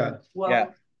 right? Yeah, Yeah.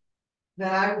 Well,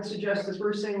 then I would suggest the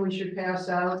first thing we should pass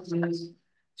out is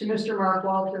to Mr. Mark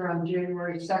Walter on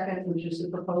January 2nd, which is the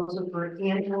proposal for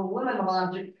annual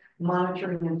limnologic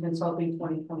monitoring and consulting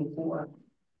 2024.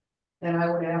 And I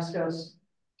would ask us.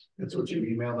 That's what you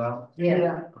emailed out?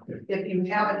 Yeah, Okay. if you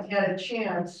haven't had a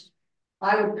chance,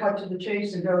 I would cut to the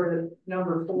chase and go to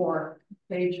number 4,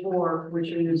 page 4, which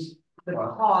is the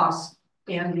cost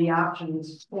and the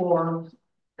options for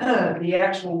the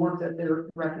actual work that they're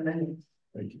recommending.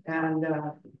 Thank you. And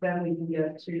then we can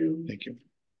get to. thank you.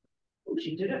 Oh,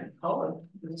 she did it in color.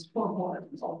 It's more.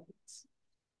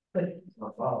 But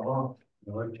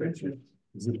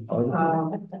Is it?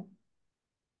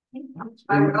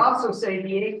 I would also say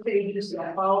the 8 pages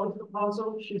that follow the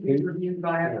proposal should be reviewed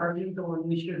by our legal, and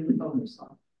we shouldn't focus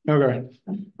on. Okay,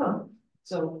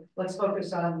 So let's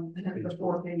focus on the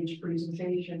 4-page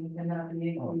presentation and not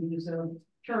the 8 pages of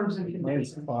terms and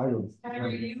Mine's conditions. 5 of.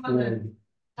 Henry, you want to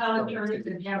town attorney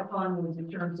can have fun with the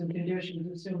terms and conditions,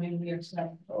 assuming we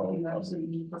accept the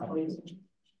absolute proposal.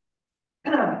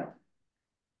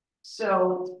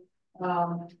 So,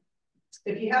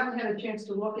 if you haven't had a chance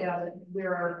to look at it,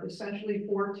 there are essentially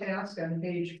 4 tasks on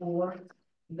page 4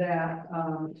 that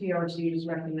TRC is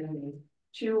recommending.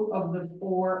 2 of the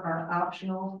 4 are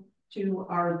optional. 2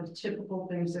 are the typical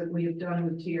things that we have done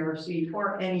with TRC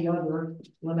or any other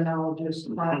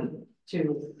limnologist project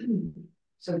too.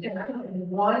 So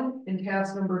 1 in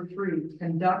task number 3,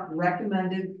 conduct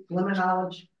recommended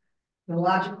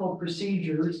limnological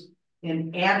procedures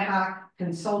in ad hoc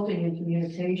consulting and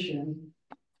communication.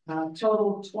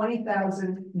 Total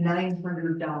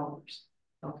 $20,900.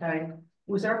 Okay,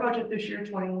 was our budget this year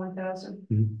 21,000?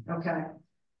 Okay,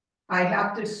 I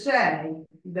have to say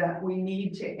that we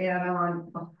need to add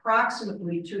on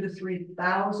approximately $2,000 to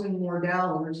 $3,000 more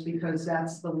dollars, because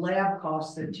that's the lab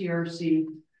cost that TRC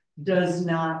does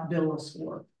not bill us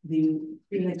for. The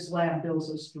Phoenix lab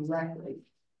bills us directly.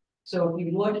 So if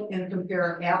you look and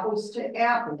compare apples to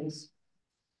apples,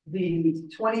 the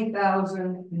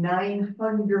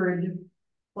 20,900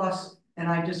 plus, and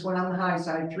I just went on the high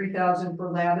side, 3,000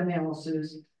 for lab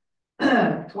analysis,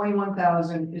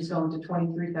 21,000 is going to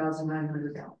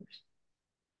 $23,900.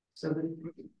 So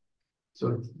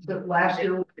the last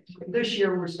year, this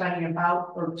year we're spending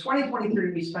about, or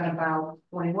 2023 we spent about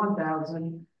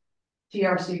 21,000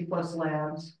 TRC plus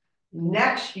labs.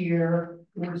 Next year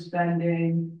we're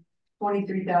spending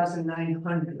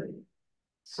 23,900.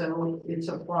 So it's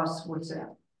a plus. What's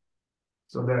that?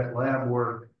 So that lab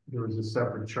work, there was a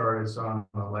separate chart I saw on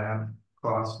the lab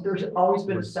cost. There's always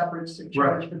been a separate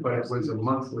charge. Right, but it was a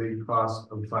monthly cost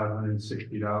of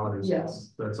 $560.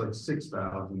 Yes. That's like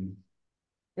 6,000.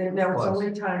 And now it's Plus.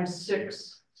 only times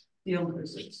 6 field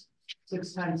visits,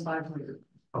 6 times 500.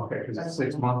 Okay, because it's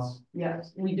 6 months.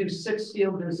 Yes, we do 6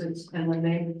 field visits, and then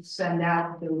they send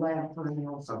out their lab for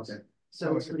analysis. Okay.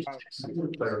 So it's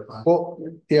Clarify. well,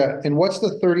 yeah, and what's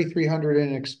the 3,300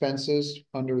 in expenses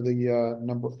under the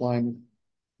number line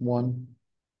 1?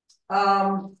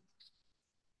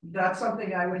 That's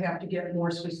something I would have to get more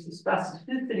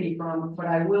specificity from, but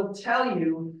I will tell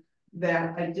you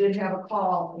that I did have a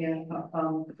call in,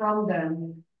 from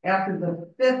them after the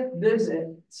 5th visit,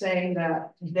 saying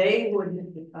that they would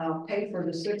pay for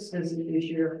the 6th visit this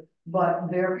year, but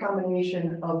their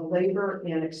combination of labor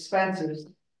and expenses,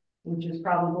 which is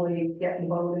probably getting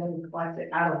voted and collected,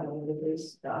 I don't know what it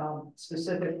is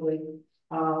specifically,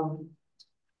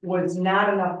 was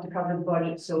not enough to cover the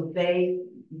budget, so they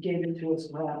gave it to us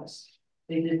last.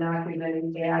 They did not give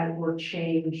any add or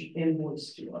change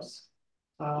invoice to us.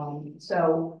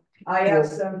 So I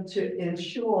asked them to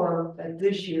ensure that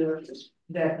this year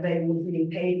that they would be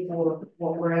paid for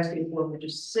what we're asking for, which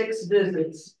is 6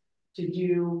 visits to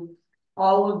do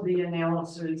all of the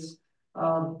analysis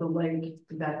of the lake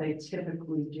that they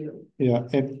typically do. Yeah,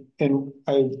 and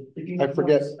If you I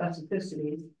forget.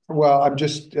 Specificity. Well, I'm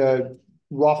just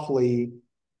roughly,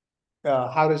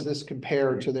 how does this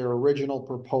compare to their original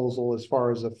proposal as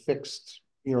far as a fixed,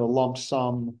 lump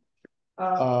sum?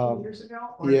 2 years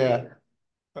ago? Or Yeah.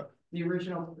 The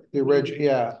original.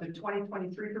 Yeah. The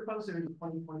 2023 proposal or the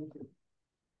 2022?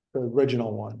 The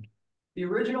original one. The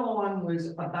original one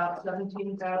was about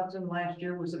 17,000. Last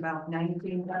year was about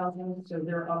 19,000. So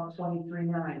they're up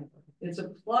 23.9. It's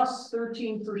a plus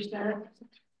 13%.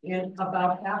 And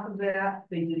about half of that,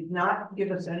 they did not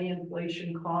give us any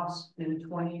inflation costs in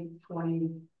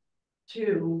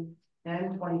 2022.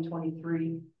 and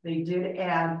 2023, they did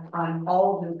add on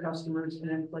all of their customers an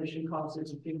inflation cost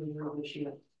as a figure this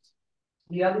year.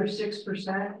 The other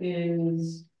 6%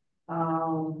 is,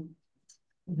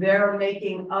 they're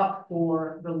making up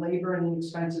for the labor and the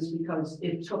expenses because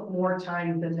it took more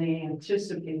time than they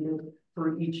anticipated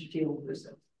for each field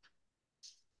visit.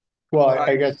 Well,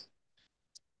 I guess,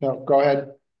 no, go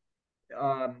ahead.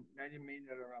 I didn't mean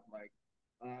to interrupt, Mike.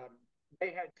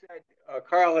 They had said,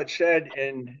 Carl had said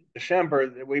in December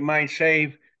that we might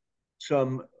save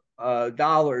some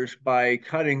dollars by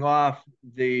cutting off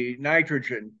the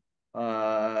nitrogen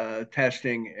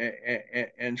testing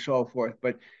and so forth,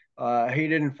 but he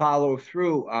didn't follow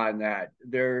through on that.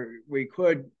 We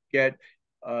could get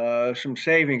some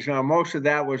savings. Now, most of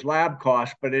that was lab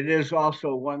costs, but it is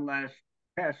also one less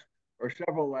test or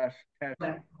several less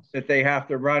tests that they have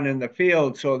to run in the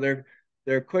field. So there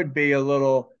could be a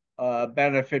little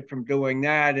benefit from doing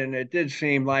that. And it did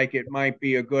seem like it might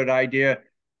be a good idea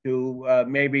to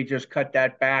maybe just cut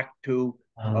that back to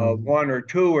 1 or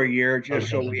 2 a year, just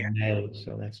so we.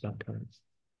 So that's not current.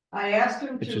 I asked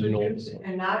him to reduce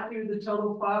and not do the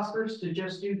total phosphorus, to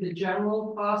just do the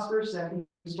general phosphorus that we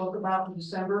spoke about in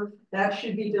December. That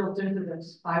should be built into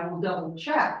this. I will double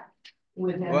check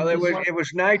with him. Well, it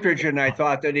was nitrogen, I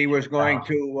thought, that he was going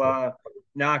to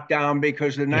knock down,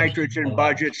 because the nitrogen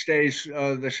budget stays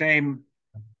the same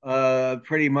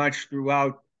pretty much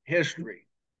throughout history.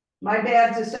 My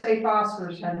bad to say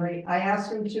phosphorus, Henry. I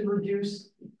asked him to reduce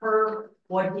per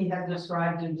what he had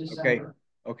described in December.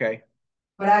 Okay.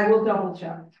 But I will double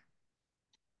check.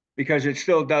 Because it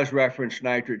still does reference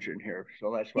nitrogen here,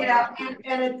 so that's why. Yeah,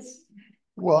 and it's.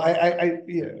 Well,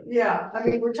 yeah. Yeah, I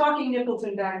mean, we're talking nickels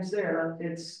and dimes there.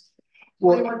 It's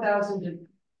Well, 21,000.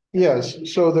 yes,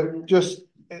 so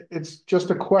it's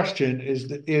just a question, is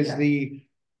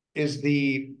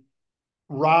the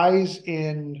rise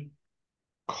in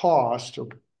cost or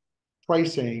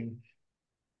pricing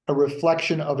a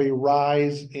reflection of a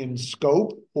rise in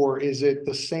scope, or is it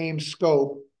the same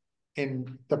scope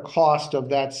and the cost of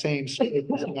that same scope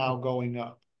is now going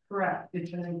up? Correct.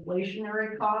 It's an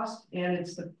inflationary cost, and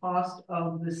it's the cost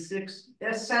of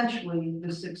essentially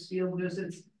the 6 field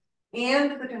visits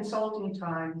and the consulting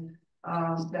time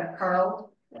that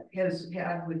Carl has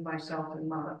had with myself and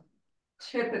Mark.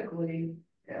 Typically,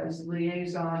 as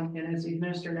liaison and as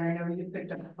administrator, I know you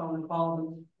picked up the phone and called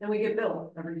them, and we get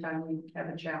billed every time we have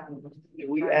a chat with them. Do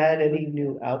we add any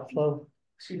new outflow?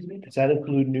 Excuse me? Does that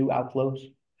include new outflows?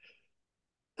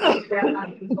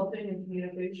 Consulting and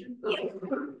communication.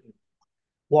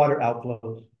 Water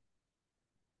outflows?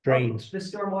 Drains? The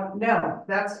stormwater, no,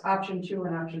 that's option 2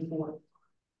 and option 4.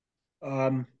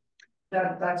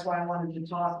 That's why I wanted to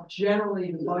talk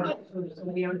generally the budget, so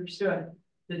we understood.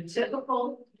 The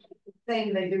typical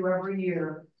thing they do every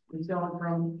year is going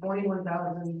from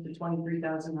 21,000 to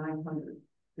 23,900.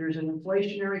 There's an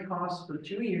inflationary cost for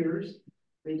 2 years.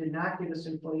 They did not give us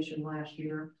inflation last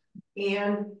year,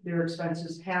 and their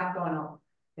expenses have gone up.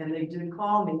 And they did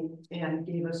call me and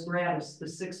gave us gratis the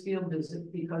 6 field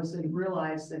visit because they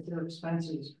realized that their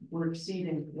expenses were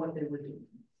exceeding what they were doing.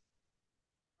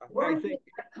 What are the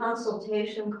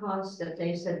consultation costs that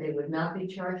they said they would not be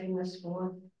charging us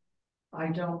for? I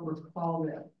don't recall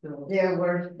that, Bill.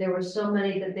 There were so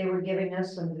many that they were giving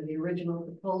us under the original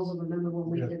proposal. Remember when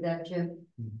we did that, Jim?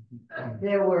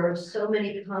 There were so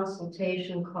many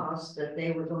consultation costs that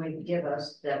they were going to give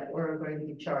us that we're going to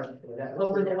be charged for that.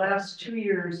 Over the last 2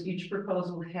 years, each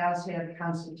proposal has had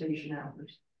consultation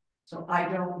hours. So I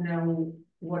don't know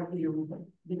what the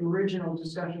original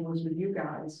discussion was with you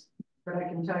guys, but I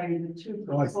can tell you the 2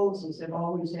 proposals have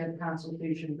always had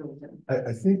consultation built in.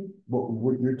 I think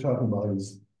what you're talking about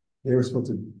is they were supposed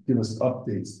to give us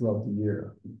updates throughout the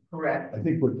year. Correct. I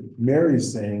think what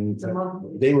Mary's saying is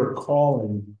that they were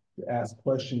calling to ask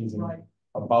questions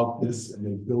about this, and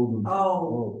they build them.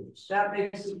 Oh, that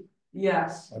makes it,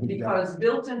 yes, I think because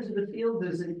built into the field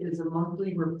visit is a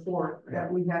monthly report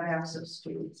that we have access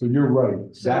to. So you're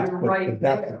right. So you're right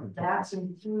that's there. That's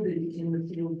included in the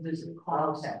field visit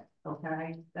cost.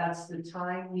 Okay, that's the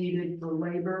time needed for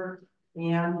labor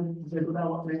and the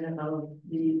development of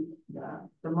the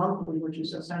monthly, which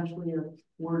is essentially a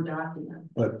Word document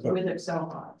with Excel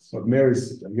files. But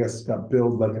Mary's, I guess, got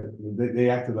billed like they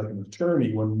acted like an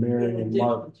attorney when Mary and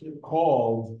Mark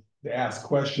called to ask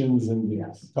questions and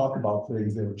talk about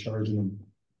things. They were charging them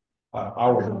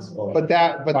hours. But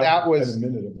that was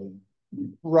minute.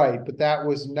 right, but that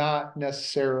was not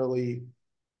necessarily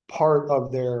part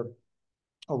of their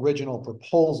original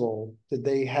proposal, did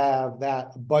they have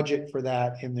that budget for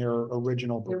that in their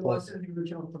original There proposal? was in the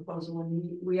original proposal, and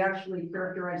we actually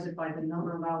characterized it by the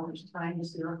number of hours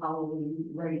times their hourly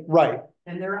rate. Right,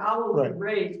 And their hourly Right.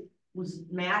 rate was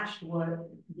matched what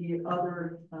the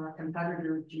other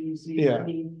competitor GZ Yeah.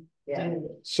 did.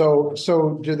 so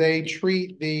do they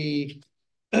treat the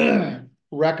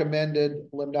recommended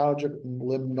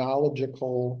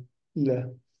limnological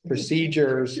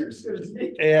procedures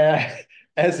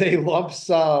as a lump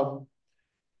sum?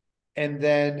 And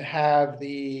then have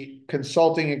the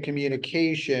consulting and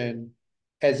communication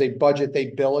as a budget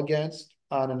they bill against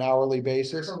on an hourly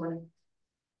basis? Correct.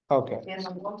 Okay, And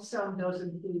the lump sum does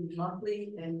include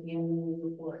monthly and annual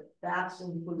report. That's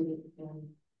included in.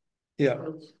 yeah,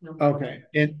 those numbers. okay,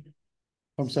 and,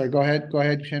 I'm sorry, go ahead,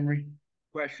 Henry.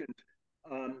 Questions.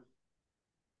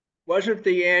 Wasn't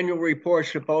the annual report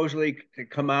supposedly to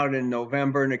come out in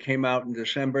November and it came out in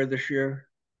December this year?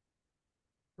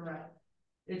 Correct.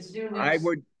 It's due I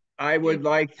next. would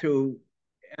like to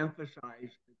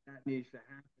emphasize that needs to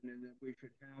happen and that we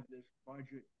should have this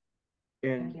budget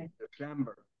in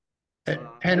December.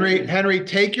 Henry,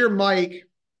 take your mic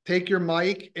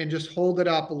and just hold it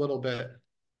up a little bit.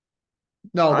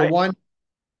 No, the one,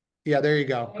 yeah, there you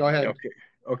go. Go ahead.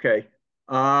 Okay.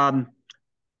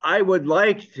 I would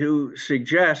like to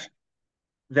suggest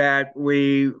that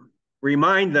we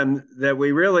remind them that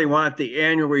we really want the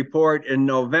annual report in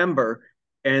November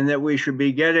and that we should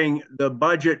be getting the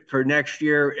budget for next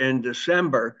year in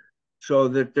December so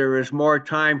that there is more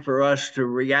time for us to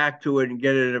react to it and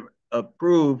get it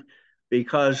approved,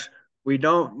 because we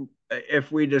don't,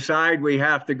 if we decide we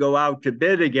have to go out to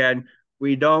bid again,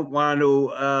 we don't want to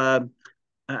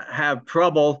have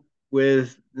trouble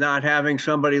with not having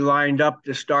somebody lined up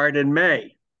to start in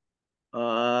May.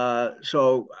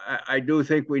 So I do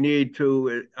think we need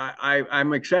to,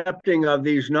 I'm accepting of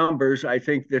these numbers. I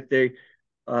think that they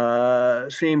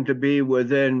seem to be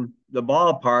within the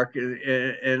ballpark.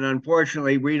 And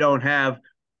unfortunately, we don't have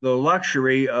the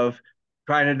luxury of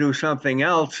trying to do something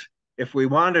else if we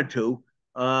wanted to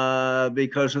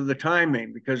because of the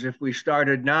timing. Because if we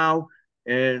started now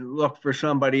and look for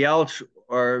somebody else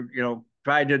or,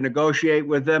 tried to negotiate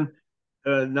with them,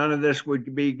 none of this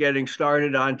would be getting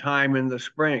started on time in the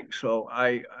spring. So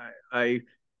I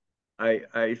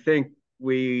think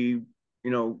we,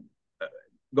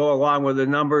 go along with the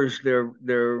numbers. They're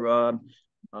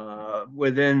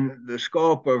within the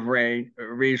scope of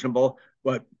reasonable,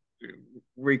 but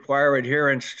require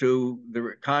adherence to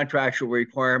the contractual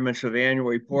requirements of annual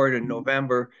report in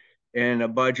November and a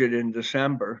budget in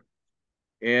December.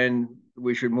 And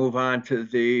we should move on to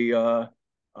the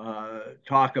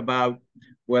talk about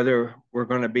whether we're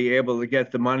going to be able to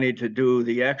get the money to do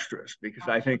the extras, because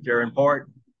I think they're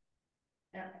important.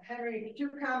 Henry,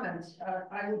 2 comments.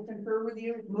 I would concur with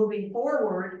you moving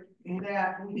forward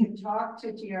that we can talk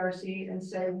to TRC and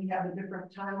say we have a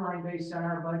different timeline based on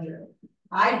our budget.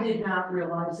 I did not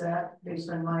realize that based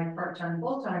on my part-time,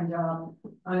 full-time job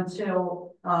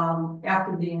until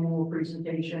after the annual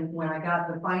presentation, when I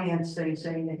got the finance thing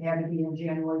saying it had to be on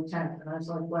January 10th. And I was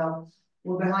like, well,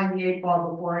 we're behind the 8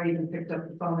 ball before I even picked up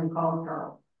the phone and called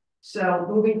Carl. So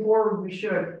moving forward, we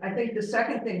should. I think the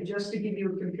second thing, just to give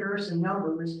you a comparison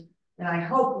numbers, and I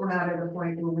hope we're not at a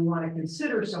point where we want to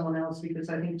consider someone else, because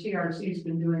I think TRC has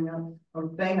been doing a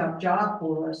bang-up job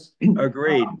for us.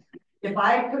 Agreed. If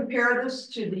I compare this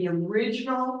to the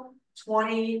original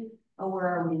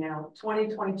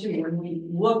 2022, when we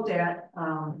looked at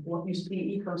what used to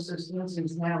be Ecosystems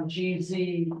is now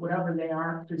GZ, whatever they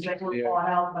are, because they were bought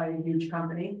out by a huge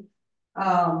company.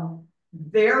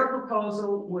 Their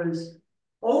proposal was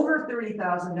over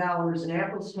 $30,000, and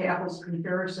apples to apples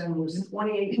comparison was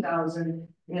 $28,000,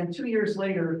 and 2 years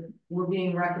later, we're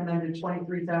being recommended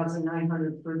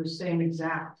 $23,900 for the same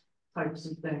exact types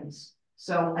of things.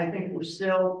 So I think we're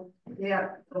still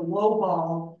at the low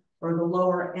ball or the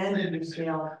lower end of the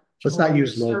scale. Let's not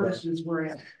use low ball. Services we're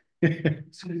at.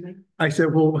 Excuse me. I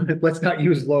said, well, let's not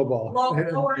use low ball.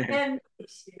 Lower end. Of the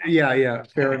scale. Yeah,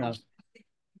 fair enough.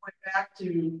 Went back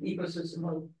to Ecosystem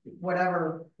or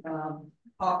whatever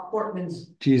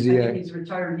Portman's GZA. He's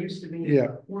retired used to be.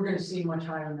 Yeah. We're going to see much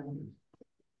higher numbers.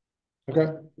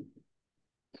 Okay.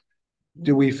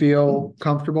 Do we feel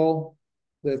comfortable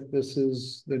that this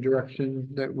is the direction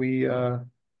that we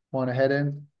want to head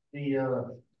in?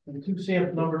 The 2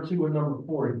 sample number 2 and number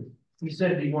 4, he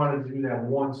said he wanted to do that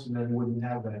once and then wouldn't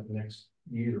have that the next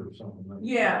year or something like that.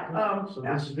 Yeah. So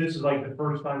this is like the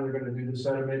first time they're going to do the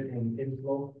sediment and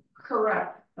inflow.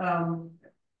 Correct.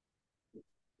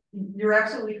 You're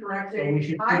absolutely correct. So we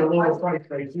should I- put a I- lower price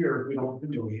right here if we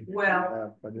don't do it.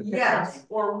 Well, yes,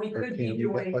 or we Or could be can't we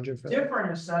get doing budget for that?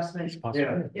 different assessments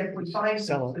Yeah. if we find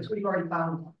Sell some, it. because we've already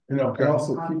found one. And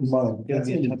also keep in mind, Yeah, that's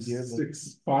it'd be a only tough year, but-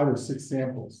 5 or 6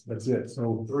 samples, that's it,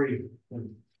 so Three. no.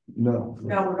 No,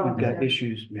 we're going We've got to,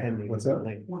 issues pending. What's that?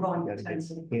 we're going Gotta to get ten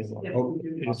samples hands on if it. Oh, we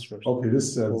do It this. is first. Okay,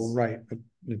 this Well, says right, but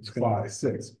it's gonna, 5,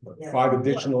 6, but Yeah. 5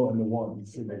 additional and the 1.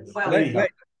 So that's Well, three.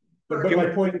 Let- But my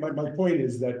point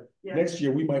is that Yeah. next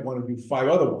year we might want to do 5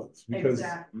 other ones, because,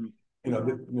 Exactly. you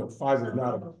know, 5 is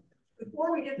not a.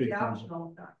 Before we get to Big the number.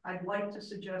 optional, I'd like to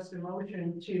suggest a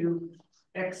motion to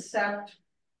accept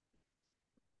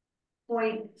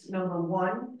point number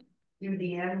 1, do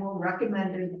the annual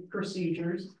recommended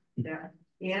procedures,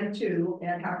 and 2,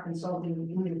 ad hoc consulting and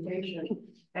communication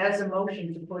as a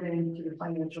motion to put into the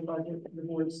financial budget of the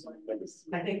board of selectmen.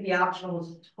 I think the optional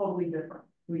is totally different.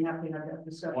 We have to have that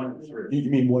discussion. 1 and 3. You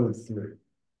mean 1 and 3?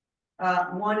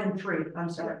 1 and 3, I'm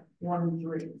sorry, 1 and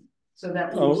 3. So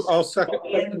that. I'll second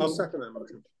that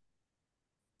motion.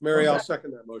 Mary, I'll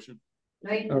second that motion.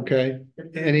 okay,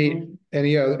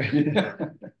 any other?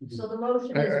 So the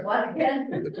motion is what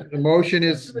again? The motion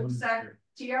is, To accept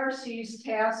TRC's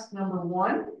task number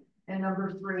 1 and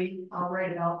number 3, I'll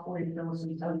write it out for you, those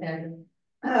are okay.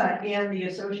 And the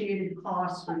associated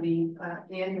costs for the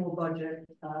annual budget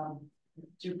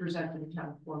to present to the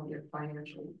town for their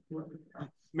financial.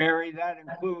 Mary, that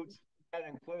includes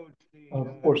the.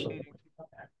 Of course.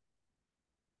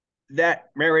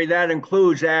 Mary, that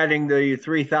includes adding the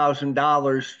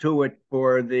 $3,000 to it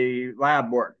for the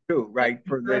lab work too, right?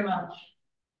 For Very the, much.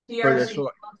 for the, TRC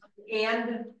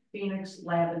and Phoenix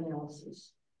lab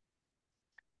analysis.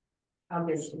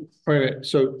 Okay. wait a minute,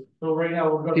 so So right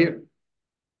now, we're gonna, here,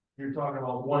 you're talking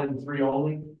about 1 and 3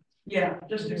 only? Yeah,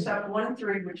 just accept 1 and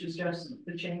 3, which is just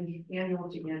the change annual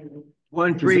to annual.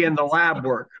 1, 3 in the lab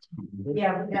work,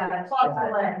 Yeah, we got it.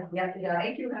 Yeah,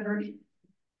 Thank you, Henry.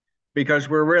 because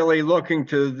we're really looking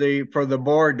for the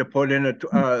board to put in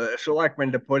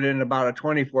selectmen to put in about a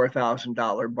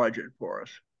 $24,000 budget for us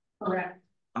Correct.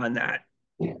 on that.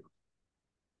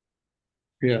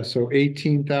 yeah, so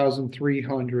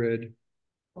 18,300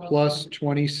 plus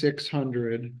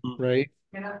 2,600, right?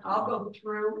 And I'll go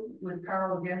through with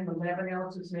Carl again, the lab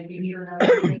analysis, making sure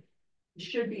that it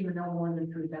should be no more than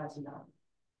 $3,000.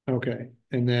 Okay,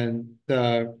 and then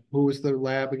who was the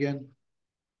lab again?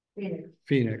 Phoenix,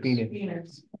 Phoenix.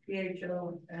 Phoenix,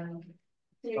 PHO, and.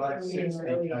 5, 6,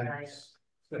 8 Yeah. times.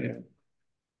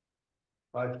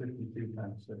 552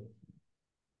 times 6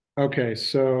 Okay,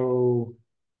 so,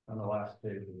 on the last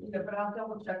page. Yeah, but I'll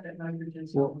double check that nitrogen.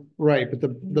 well, right, but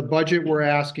the budget we're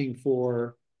asking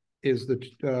for is the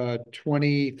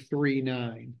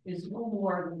 23,900. Is no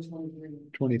more than 23.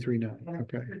 23,900,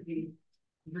 okay, Could be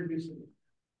reducing.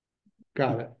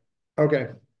 got it, okay.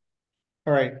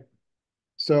 All right,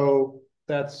 so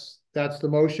that's the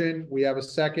motion, we have a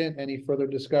second, any further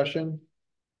discussion?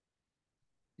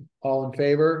 All in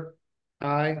favor?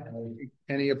 Aye,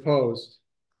 any opposed?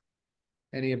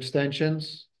 Any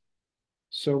abstentions?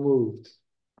 So moved.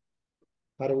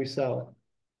 How do we sell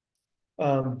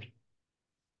The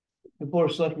board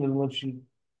of selectmen,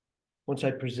 once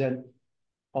I present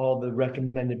all the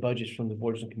recommended budgets from the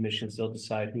boards and commissions, they'll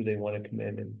decide who they want to come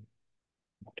in and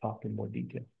talk in more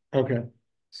detail. it? Okay,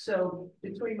 So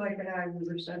between Mike and I, we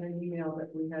were sent an email that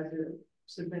we had to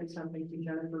submit something to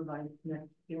Jennifer by next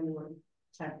January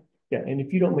 10th. Yeah, and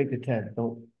if you don't make the 10th,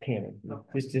 don't panic. Okay.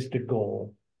 It's just a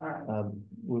goal. All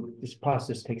right. This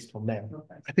process takes till May.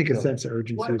 Okay. I think a So- sense of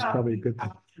urgency What is about probably a the good thing.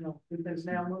 optional? Because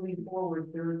now moving forward,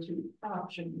 there are 2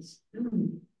 options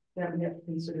that we have to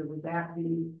consider. Would that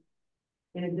be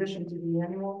in addition to the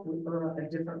annual or a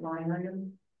different line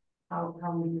item? How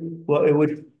would you? Well, it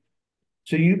would,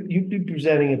 so you'd be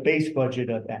presenting a base budget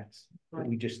of X that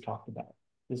we just talked about.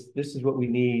 This is what we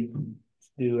need to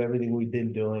do everything we've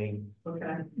been doing,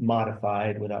 Okay.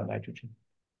 modified without nitrogen.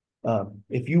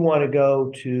 If you want to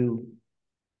go to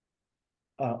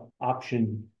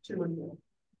option 2 and 4.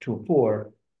 2 and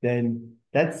 4, then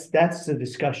that's the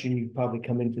discussion you probably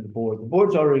come into the board. The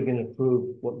board's already going to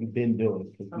approve what you've been doing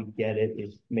because we get it.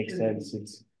 It makes sense.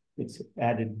 It's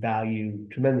added value,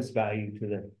 tremendous value to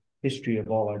the history of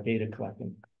all our data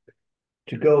collecting.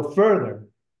 To go further,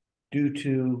 due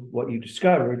to what you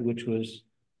discovered, which was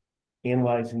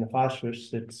analyzing the phosphorus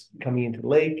that's coming into the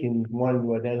lake and wanting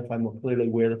to identify more clearly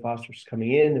where the phosphorus is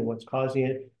coming in and what's causing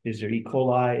it. Is there E.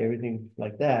 coli, everything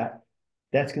like that?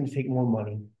 That's going to take more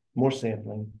money, more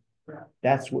sampling. Right.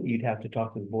 That's what you'd have to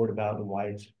talk to the board about and why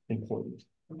it's important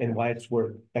and why it's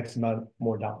worth X amount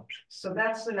more dollars. So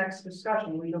that's the next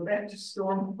discussion. We go back to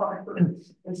stormwater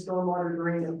and stormwater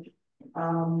drainage.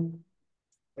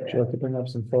 Would you like to bring up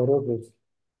some photos of?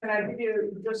 Can I give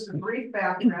you just a brief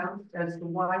background as to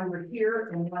why we're here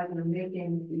and why we're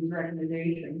making these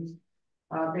recommendations?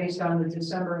 Based on the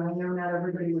December, I know not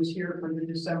everybody was here for the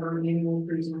December annual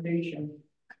presentation.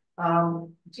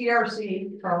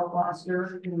 TRC, Carl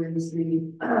Foster, who is the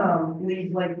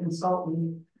lead lake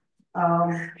consultant,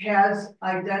 has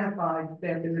identified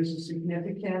that there is a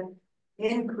significant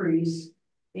increase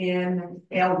in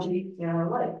algae in our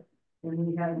lake. And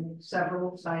we had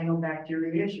several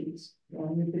cyanobacteria issues.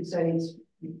 And you could say it's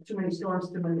too many storms,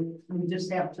 we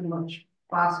just have too much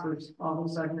phosphorus all of a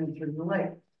sudden entering the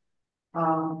lake.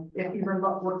 If you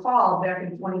recall, back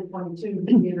in 2022,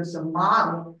 he gave us a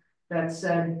model that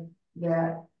said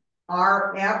that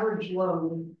our average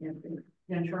load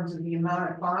in terms of the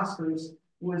amount of phosphorus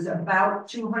was about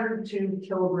 202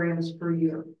 kilograms per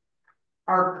year.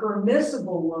 Our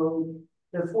permissible load,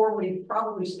 before we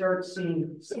probably start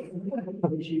seeing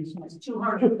issues, is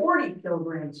 240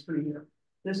 kilograms per year.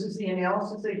 This is the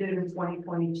analysis they did in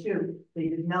 2022. They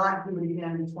did not do it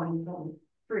again in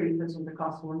 2023 because of the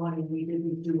cost more money. We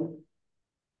didn't do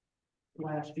it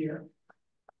last year.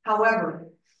 However,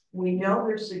 we know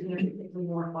there's significantly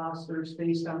more phosphorus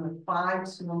based on the 5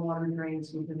 stormwater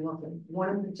drains we've been looking. One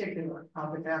in particular,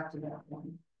 I'll get back to that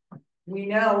one. We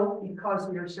know because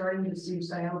we are starting to see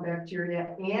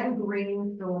cyanobacteria and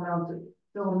green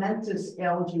filamentous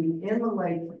algae in the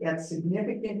lake at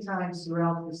significant times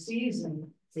throughout the season,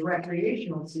 the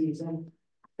recreational season,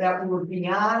 that we're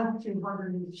beyond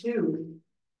 202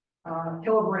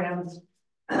 kilograms,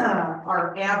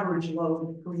 our average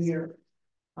load per year.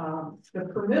 The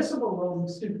permissible load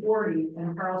is 240,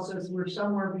 and Carl says we're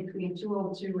somewhere between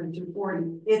 202 and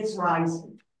 240. It's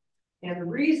rising. And the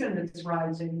reason it's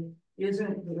rising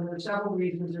isn't, there are several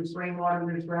reasons. There's rainwater,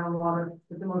 there's groundwater,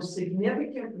 but the most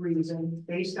significant reason,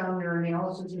 based on their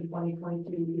analysis in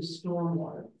 2022, is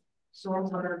stormwater.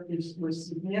 Stormwater was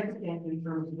significant in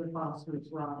terms of the phosphorus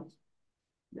rise.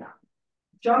 Yeah.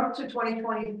 Jump to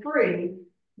 2023,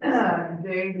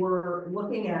 they were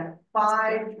looking at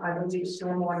 5, I believe,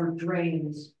 stormwater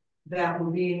drains that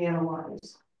were being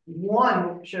analyzed.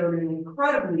 One showed an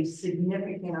incredibly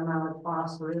significant amount of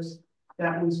phosphorus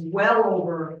that was well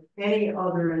over any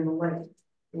other in the lake.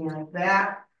 And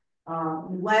that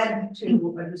led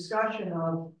to a discussion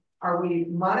of, are we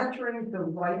monitoring the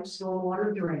right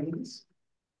stormwater drains?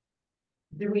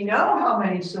 Do we know how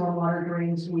many stormwater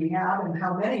drains we have and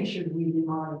how many should we be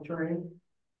monitoring?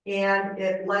 And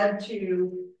it led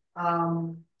to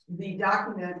the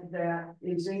document that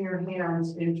is in your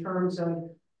hands in terms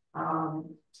of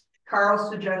Carl's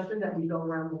suggestion that we go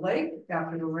around the lake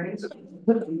after the rains.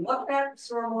 We looked at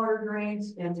stormwater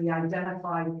drains and we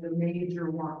identified the major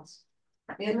ones.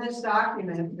 In this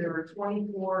document, there are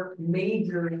 24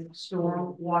 major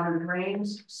stormwater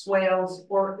drains, swales,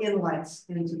 or inlets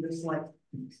into this lake,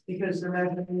 because they're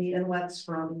measuring the inlets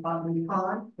from Button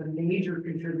Pond, the major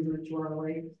contributor to our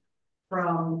lake,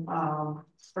 from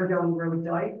Ardoni Road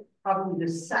Dike, probably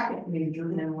the second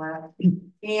major inlet,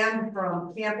 and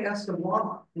from Camp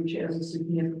Escawama, which has a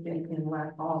significant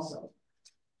inlet also.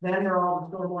 Then they're all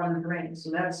stormwater drains. So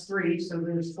that's 3. So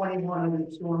there's 21 of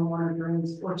the stormwater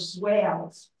drains or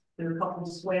swales. There are a couple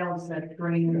of swales that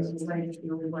drain into the lake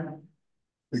really well.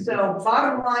 So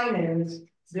bottom line is,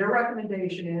 their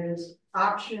recommendation is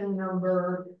option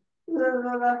number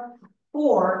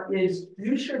 4 is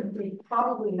you should be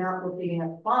probably not looking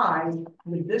at 5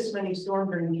 with this many storm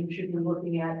drains. You should be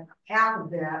looking at half of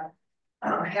that,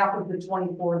 half of the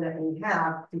 24 that we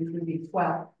have, which would be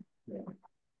 12. Yeah.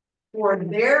 For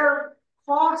their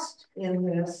cost in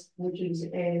this, which is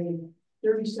a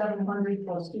 $3,700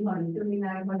 plus $200,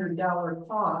 $3,900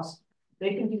 cost,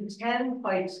 they can do 10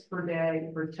 pipes per day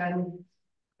for 10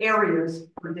 areas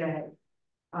per day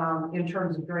in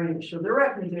terms of drainage. So their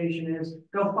recommendation is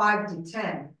go 5 to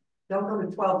 10. Don't go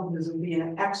to 12 because it'll be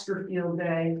an extra field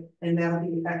day and that'll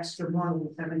be extra money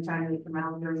every time they come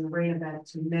out during the rain event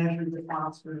to measure the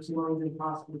phosphorus load and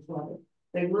phosphorus level.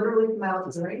 They literally come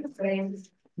out during the rain.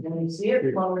 And they see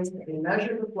it flowing, they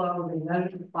measure the flow, they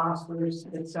measure the phosphorus,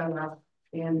 etc.,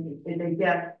 and they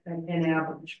get an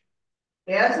average.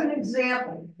 As an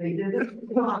example, they did this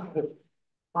with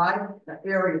 5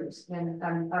 areas, and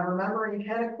I'm remembering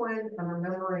Hennequin, I'm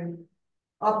remembering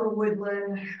Upper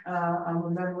Woodland, I'm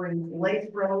remembering Lake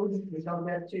Road, which I'll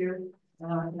get to,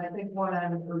 and I think one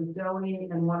on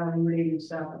Ardoni and one on Route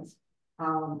 87.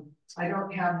 I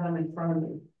don't have them in front of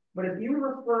me, but if you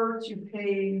refer to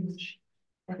page,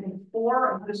 I think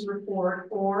 4 of this report,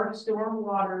 or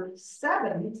stormwater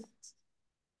 7,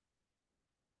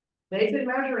 they've been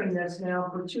measuring this now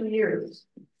for 2 years.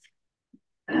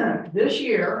 This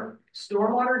year,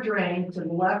 stormwater drain to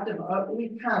the left of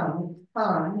Utley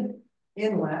Pond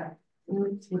Inlet,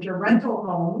 which are rental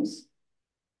homes.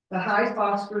 The high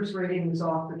phosphorus rating was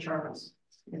off the charts.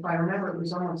 If I remember, it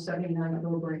was almost 79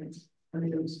 milligrams. I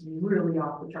mean, it was really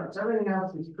off the charts. Everything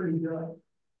else was pretty good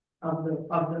of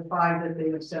the 5 that they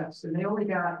assessed. And they only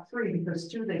got 3 because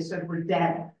 2 they said were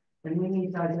dead. And we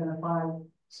need to identify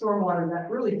stormwater that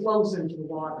really flows into the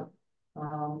water.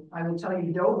 I will tell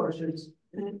you, Dover is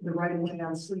the right of way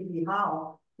on Sleepy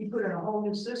Hollow. He put in a whole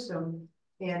new system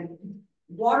and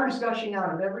water is gushing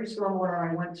out of every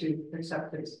stormwater I went to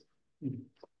except this.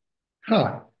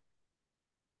 Huh,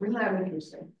 Isn't that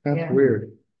interesting? that's Yeah.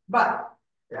 weird. But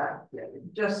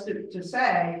just to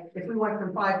say, if we went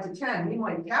from 5 to 10, we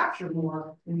might capture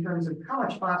more in terms of how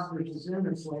much phosphorus is in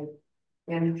this lake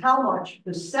and how much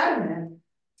the sediment.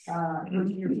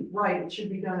 You're right, it should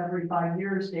be done every 5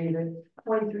 years, David.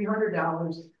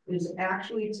 $2,300 is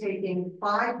actually taking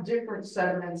 5 different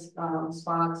sediments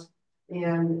spots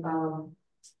and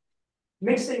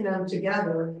mixing them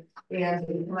together and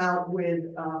come out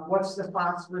with what's the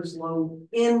phosphorus load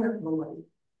in the lake.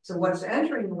 So what's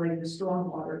entering the lake is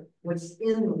stormwater. What's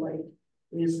in the lake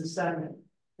is the sediment.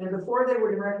 And before they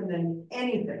would recommend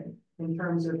anything in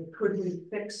terms of could we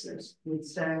fix this, we'd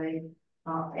say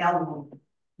alimony. I'm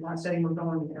not saying we're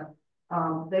going there.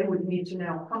 They would need to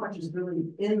know how much is really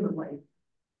in the lake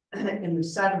in the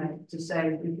sediment to say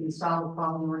if we can solve the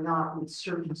problem or not with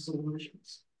certain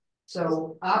solutions.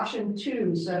 So option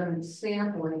 2, sediment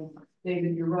sampling,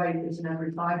 David, you're right, is an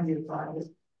every 5-year project.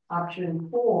 Option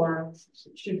 4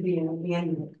 should be an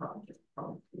annual project.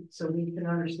 So we can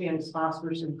understand is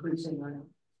phosphorus increasing or not.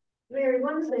 Mary,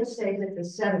 when do they say that the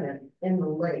sediment in the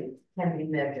lake can be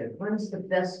measured? When's the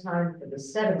best time for the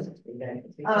sediment to be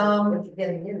measured? Because what you're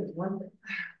getting in is one thing.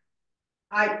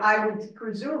 I would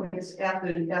presume it's at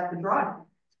the drawing.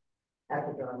 At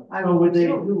the drawing. I So would they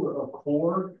presume- do a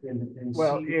core and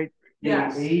Well, see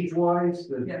Yes. age wise,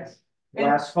 the Yes.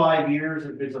 last 5 years,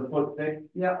 if it's a foot thick?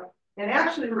 Yep. And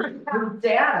actually, we have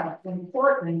data from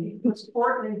Portland because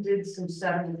Portland did some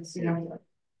sediment sampling.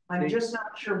 I'm just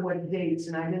not sure what dates,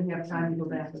 and I didn't have time to go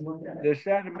back and look at it. The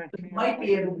sediment. We might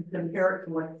be able to compare it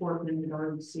to what Portland had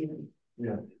already seen.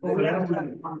 Yeah. But we have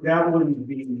That wouldn't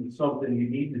be something you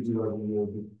need to do every year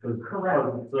because.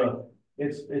 Correct.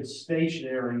 It's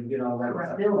stationary, you know,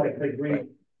 Correct. like the great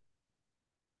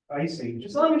ice age.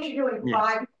 As long as you're doing Yeah.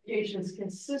 5 patients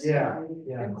consistently,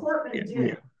 Yeah. and Portland Yeah.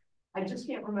 did. I just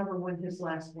can't remember when his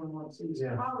last one was. It was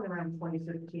Yeah. probably around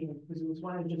 2015 because it was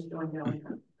when I just joined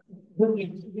down.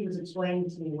 He was explaining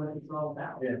to me what it was all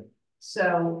about. Yeah.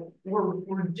 So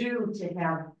we're due to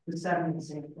have the sediment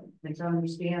sampling and to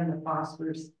understand the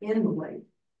phosphorus in the lake.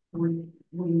 We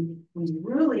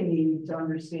really need to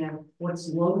understand what's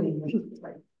loading in the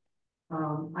lake.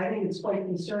 I think it's quite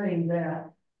concerning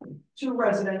that 2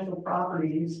 residential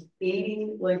properties,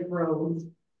 80 Lake Road,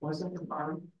 wasn't the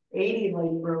farm, 80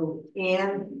 Lake Road,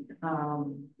 and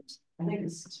I think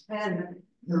it's 10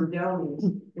 Nordoni's,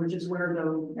 which is where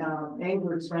the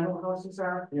Anglers rental houses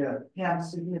are, Yeah. have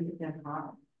significant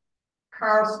harm.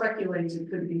 Carl speculates it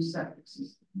could be septic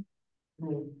system.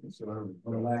 So,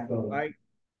 or lack of.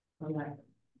 On that.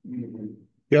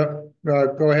 Yep,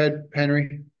 go ahead,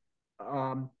 Henry.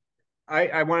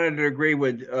 I wanted to agree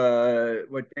with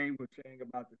what Dave was saying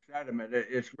about the sediment.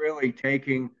 It's really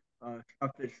taking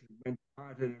stuff that's been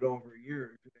deposited over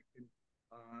years that can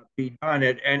be done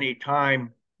at any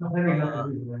time.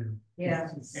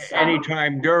 Yes.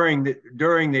 Anytime during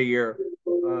the year.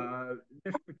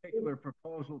 This particular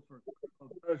proposal for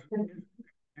is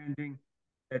recommending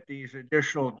that these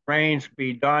additional drains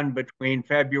be done between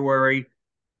February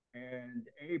and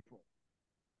April.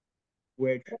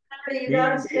 Which You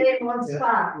gotta stay in one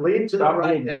spot. Lead to the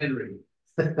right, Henry.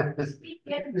 You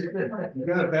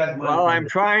got a bad mic. well, I'm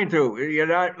trying to. You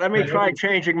know, let me try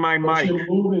changing my mic. You're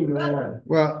moving on.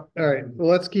 Well, all right, well,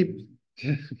 let's keep,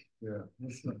 Yeah.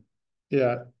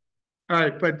 yeah. All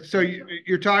right, but so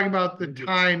you're talking about the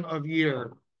time of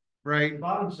year, right? The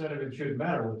bottom sediment shouldn't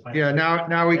matter. what time. Yeah,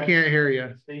 now we can't hear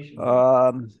you. Station.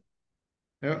 Oh,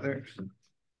 there.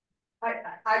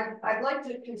 I'd like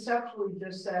to conceptually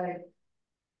just say,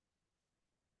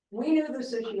 we knew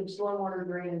this issue of stormwater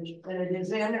drainage, and it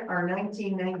is in our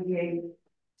 1998.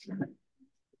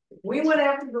 We went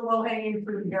after the low hanging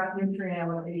fruit and got nutrient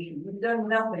allocation. We've done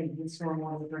nothing with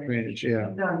stormwater drainage. Drainage, yeah.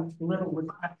 We've done little with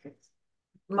that.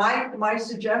 My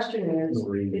suggestion is,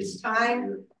 it's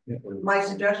time, my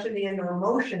suggestion and or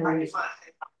motion is,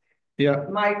 Yeah,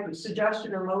 my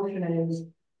suggestion or motion is,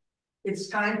 it's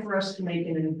time for us to make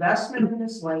an investment in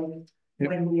this lake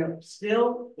when we are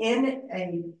still in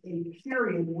a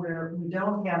period where we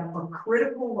don't have a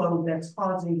critical load that's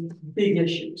causing big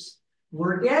issues.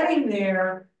 We're getting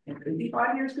there, it could be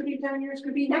 5 years, could be 10 years,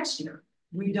 could be next year.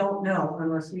 We don't know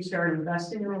unless we start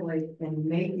investing in the lake and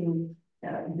making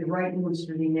the right moves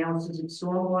for the analysis of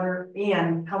stormwater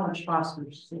and how much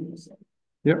phosphorus is in this.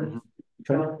 Yep.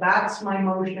 So that's my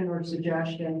motion or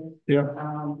suggestion. Yeah.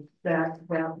 That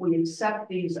we accept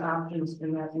these options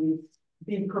and that we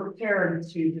be prepared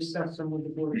to discuss them with the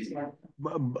board of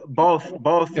selectmen.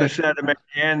 Both the sediment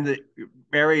and the,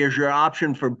 Mary, is your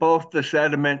option for both the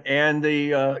sediment and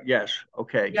the, yes,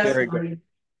 okay, Yes, very good. Marie.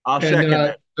 I'll And, second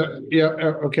it. yeah,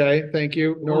 okay, thank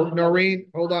you. Noreen,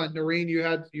 hold on, Noreen, you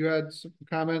had some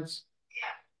comments?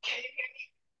 Yeah, can you hear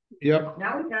me? Yep.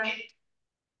 Now we can.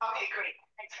 Okay, great,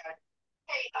 thanks, Ed.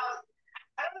 Hey,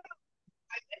 I don't know,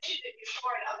 I mentioned it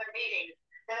before in other meetings,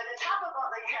 that at the top of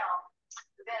Butler Hill,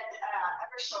 that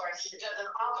Eversource does an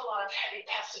awful lot of heavy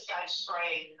pesticide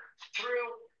spraying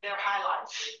through their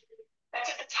highlights. That's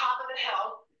at the top of the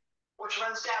hill, which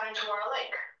runs down into our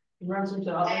lake. It runs into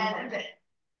Utley.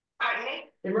 Pardon me?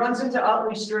 It runs into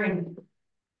Utley Stream.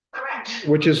 Correct.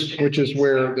 Which is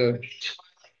where the.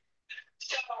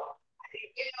 So,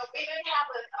 you know, we may have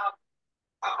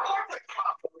a corporate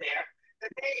problem there,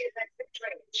 but the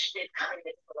drainage is coming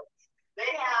into the lake.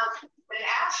 They have been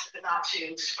asked not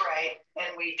to spray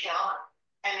and weed kill,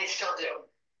 and they still do.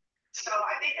 So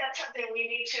I think that's something we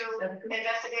need to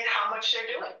investigate how much they're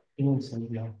doing.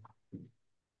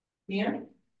 Yeah.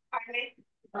 Pardon me?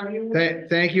 Are you?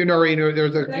 Thank you, Noreen.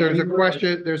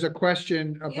 There's a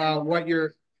question about what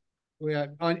you're,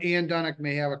 Ann Dunick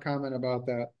may have a comment about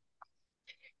that.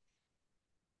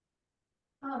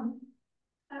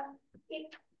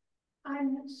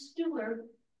 I'm a steward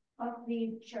of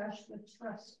the Joshua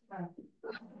Trust Fund.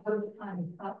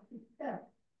 I'm up there.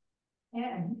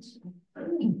 And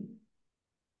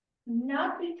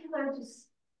not because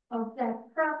of that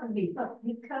property, but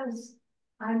because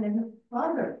I'm an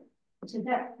abutter to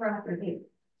that property.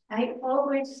 I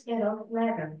always get a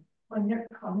letter when they're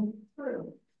coming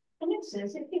through. And it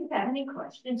says, if you have any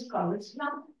questions, call this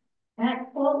number. And I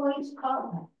always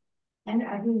call them. And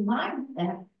I remind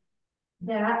them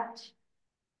that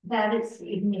it's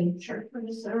a nature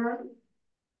preserve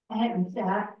and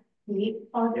that the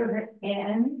other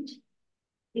end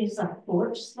is a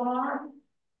horse farm,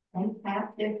 an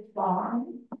active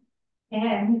farm.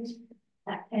 And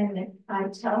I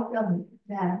tell them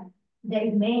that they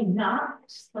may not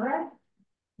spread.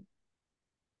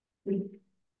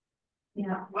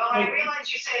 Well, I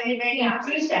realize you say they may not,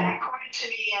 but it's according to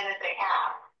me and that they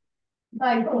have.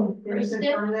 By whom, Kristen?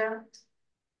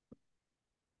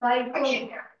 By whom?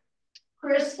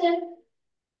 Kristen?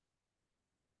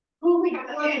 Who we From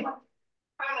the family.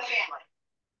 From the family.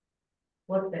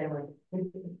 What family?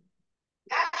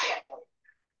 That family.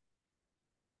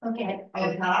 Okay.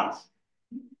 Oh, Tom's?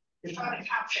 It's from the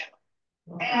top family.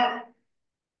 And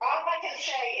all I can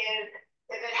say is,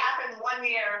 if it happened 1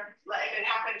 year, like if it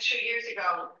happened 2 years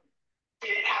ago,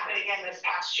 did it happen again this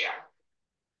past year?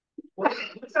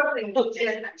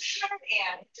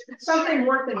 Something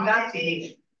worth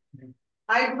investigating.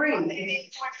 I agree.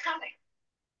 It's what's coming.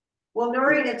 Well,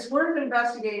 Noreen, it's worth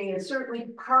investigating. It's certainly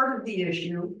part of the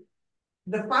issue.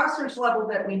 The phosphorus level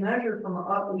that we measure from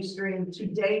Utley Stream to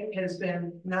date has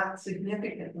been not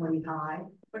significantly high,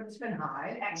 but it's been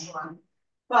high. Excellent.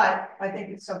 But I think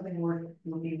it's something worth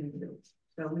looking into.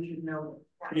 So we should know.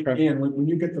 And when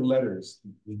you get the letters,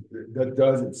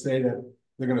 does it say that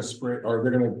they're gonna spray or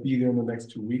they're gonna be there in the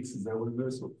next 2 weeks? Is that what it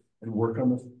is? And work on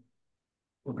the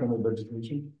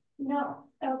vegetation? No,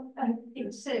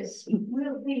 it says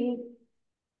we'll be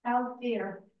out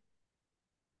there.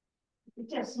 It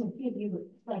doesn't give you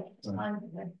like time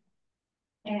of it.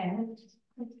 And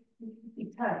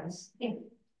because if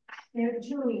they're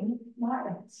doing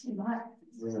miles,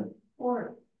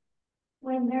 or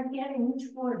when they're getting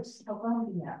towards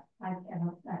Columbia, I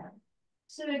cannot that.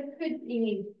 So it could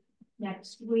be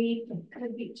next week, it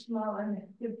could be tomorrow, and it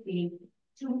could be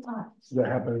 2 months. Does that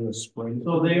happen in the spring?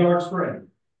 So they are spraying.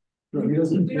 No, he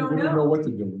doesn't, We they don't don't know. know what to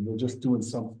do. They're just doing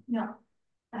something. No,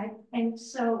 and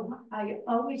so I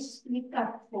always speak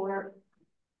up for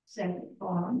Senate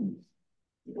Farms.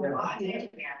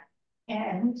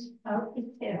 And out the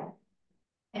hill.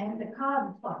 And the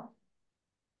Cobb Farm.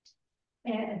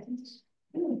 And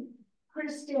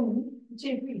Kristen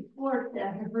did report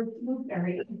that her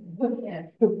blueberry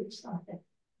had something.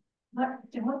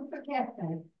 But don't forget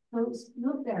that those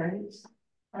blueberries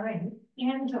are an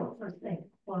Andover thing,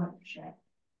 watershed.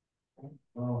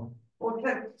 Oh. Well,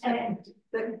 And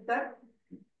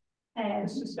And,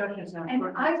 This discussion is not. and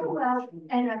I go out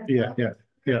and I.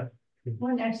 Yeah.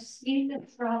 When I see the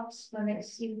trucks, when I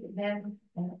see the men,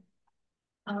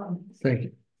 Thank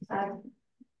you.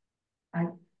 I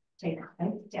take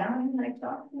it down and I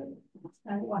talk to them.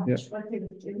 I watch what they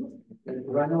do.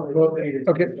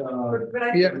 Okay. But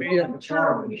I Yeah, think yeah. long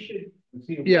term, we should.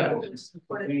 Yeah.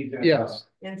 Put it Yes,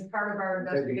 as part of our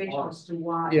investigation as to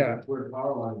why. yeah. Where the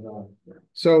power lines are.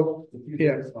 So,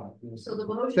 yeah. So the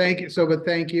motion. Thank you. So, but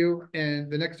thank you. And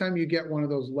the next time you get one of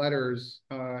those letters,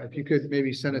 if you could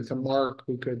maybe send it to Mark,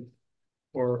 who could,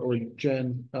 or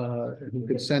Jen, who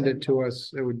could send it to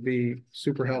us, it would be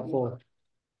super helpful.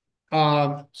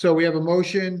 So we have a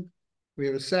motion, we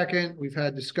have a second, we've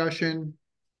had discussion.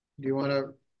 Do you want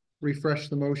to refresh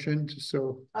the motion just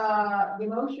so? The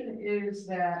motion is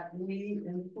that we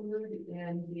include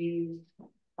in the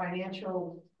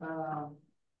financial, Budgeting,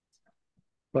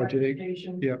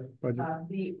 recommendation, yeah, budget.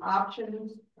 the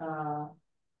options,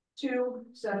 to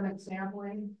sediment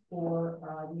sampling for,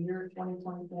 the year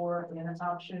 2024 and an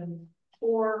option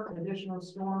for additional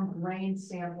storm drain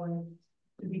sampling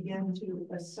to begin to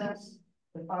assess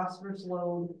the phosphorus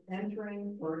load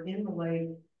entering or in the lake,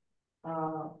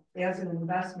 as an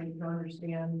investment to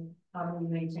understand how do we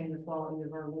maintain the quality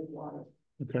of our lake water.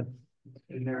 Okay.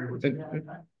 And there was And-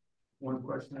 one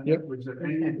question. Yep. Was there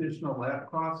any additional lab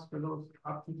costs for those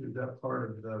options? Is that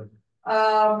part of the?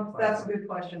 That's a good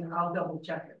question. I'll double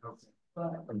check it.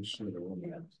 But I'm sure there will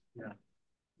be. yeah.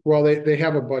 Well, they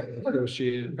have a budget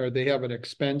associated, or they have an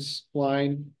expense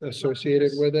line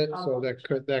associated with it, so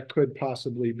that could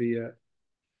possibly be it.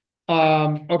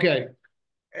 Okay.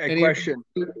 A question.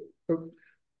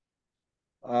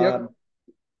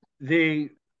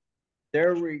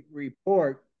 Their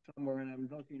report somewhere, and I'm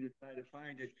looking to try to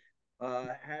find it,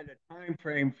 had a time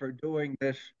frame for doing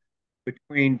this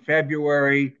between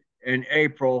February and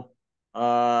April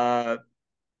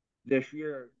this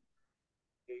year.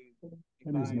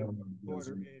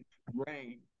 Quarter-inch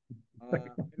rain. I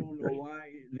don't know why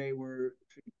they were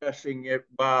suggesting it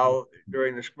while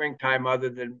during the springtime, other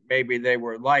than maybe they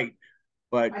were light.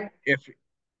 But if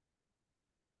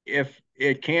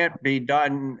it can't be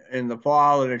done in the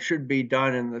fall and it should be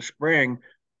done in the spring,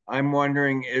 I'm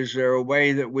wondering, is there a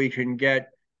way that we can get,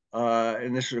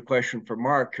 and this is a question for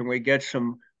Mark, can we get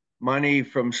some money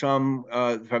from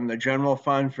from the general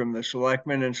fund, from the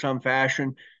selectmen in some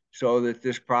fashion, so that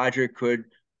this project could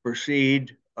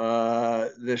proceed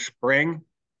this spring,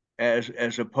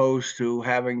 as opposed to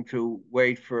having to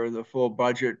wait for the full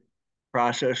budget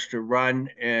process to run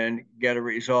and get a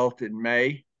result in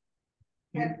May?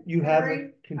 You have a Henry,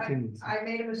 contingency. I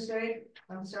made a mistake.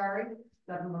 I'm sorry.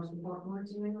 That's the most important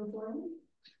words in English language.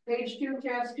 Page 2,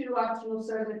 task 2, optional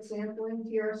sediment sampling.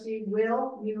 TRC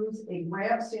will use a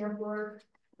grab sampler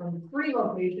from 3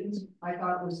 locations. I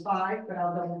thought it was 5, but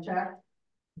I'll double check.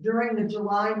 During the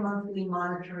July monthly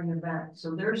monitoring event.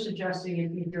 So they're suggesting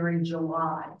it be during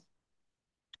July.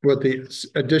 With the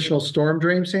additional storm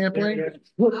drain sampling?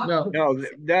 No,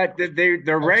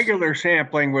 The regular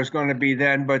sampling was going to be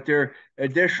then, but their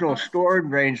additional storm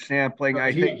drain sampling,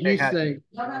 I think they he's had. saying,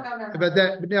 No.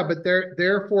 but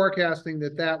they're forecasting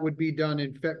that would be done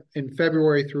in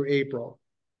February through April.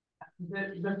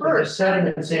 The first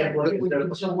sediment sampling. it would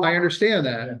be July. I understand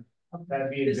that. That'd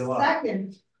be in The July.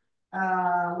 second,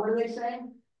 what are they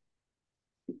saying?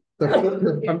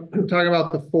 I'm talking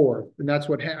about the 4th, and that's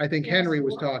what I think Henry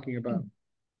was talking about.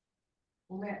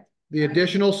 The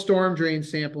additional storm drain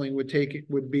sampling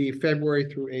would be February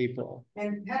through April.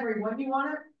 And Henry, when do you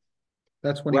want it?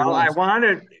 That's when he Well, wants.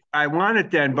 I want it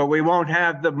then, but we won't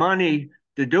have the money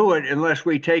to do it unless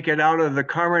we take it out of the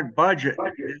current budget.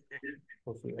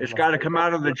 It's got to come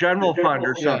out of the general fund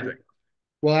or something.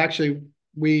 Well, actually,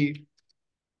 you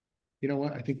know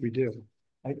what? I think we do.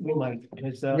 We might,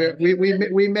 because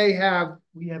We may have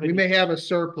we a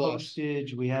surplus.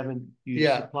 postage, we haven't used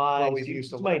Yeah, supplies. well, we've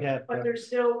used a lot. Might have. But there's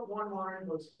still one more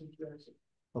invoice.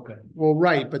 Okay. Well,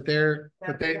 right, but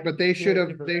they should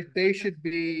have, they should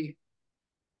be.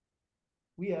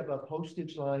 We have a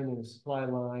postage line and a supply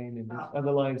line and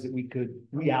other lines that we could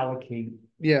reallocate.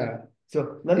 Yeah,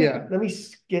 So let me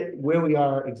get where we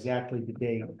are exactly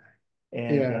today.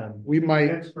 And we might.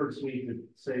 Experts need to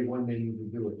say when they need to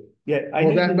do it. Yeah, I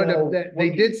Well, need to know they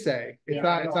did say,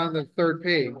 it's on the 3rd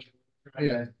page.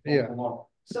 Yeah.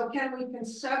 So can we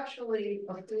conceptually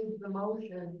approve the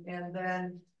motion and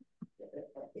then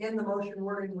in the motion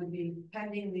wording would be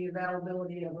pending the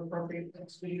availability of appropriate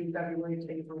things to do February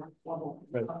to April level?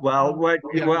 Well,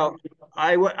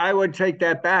 I would take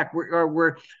that back.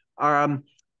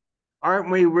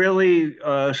 Aren't we really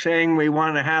saying we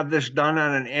want to have this done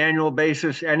on an annual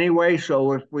basis anyway?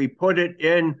 So if we put it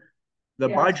in the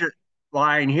Yes. budget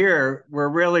line here, we're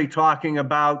really talking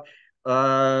about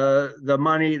the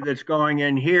money that's going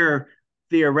in here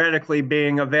theoretically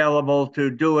being available to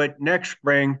do it next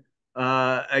spring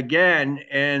again,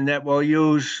 and that we'll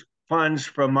use funds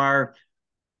from our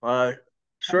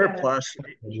surplus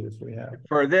We have.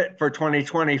 for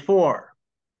 2024.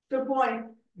 Good point.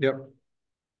 Yep.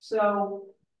 So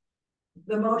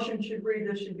the motion should read,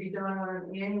 this should be done on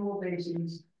an annual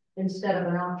basis. Instead of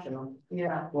an optional.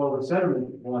 Yeah, Well, the sediment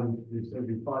one is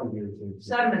every 5 years.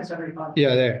 sediments every month.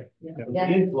 Yeah, there. Yeah. The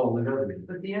inflow and everything.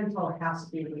 But the info has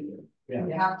to be every year. Yeah.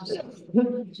 You have to say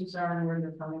which is are and where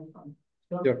they're coming from.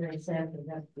 Yep.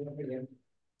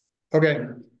 Okay,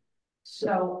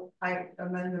 So I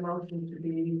amend the motion to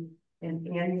be an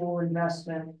annual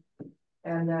investment.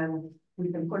 And then we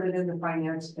can put it in the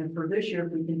finance, and for this year,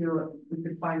 if we can do it, we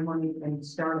could find money and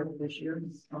start it this year.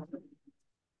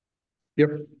 yep.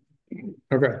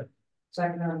 Okay,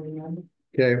 Second on the amendment.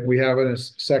 okay, we have a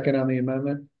second on the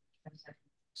amendment?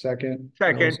 Second?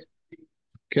 Second.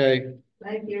 Okay,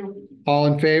 Thank you. all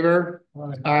in favor?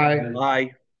 Aye.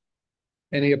 Aye.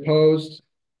 Any opposed?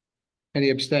 Any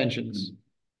abstentions?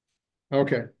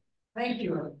 Okay, Thank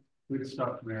you. Good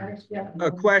stuff, Mary. Thanks, Jeff. A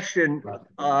question,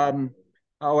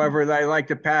 however, that I'd like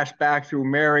to pass back through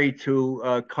Mary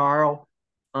to Carl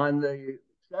on the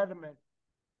sediment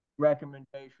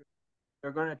recommendation. They're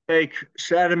going to take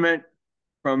sediment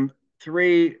from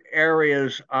 3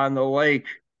 areas on the lake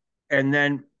and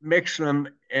then mix them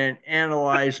and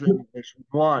analyze them as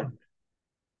one.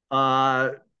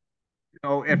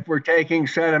 If we're taking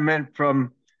sediment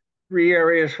from 3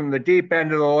 areas from the deep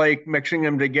end of the lake, mixing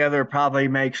them together probably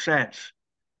makes sense.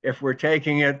 If we're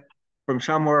taking it from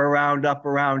somewhere up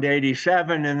around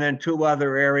 87 and then 2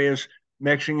 other areas,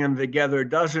 mixing them together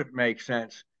doesn't make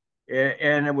sense.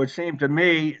 And it would seem to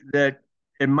me that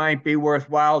it might be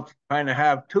worthwhile to kind of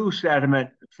have 2 sediment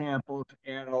samples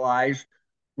analyzed,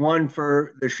 one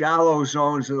for the shallow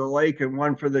zones of the lake and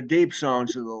one for the deep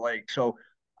zones of the lake. So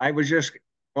I was just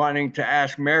wanting to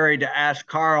ask Mary to ask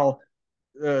Carl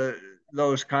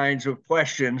those kinds of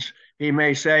questions. He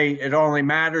may say it only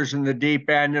matters in the deep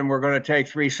end and we're going to take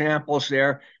 3 samples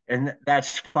there, and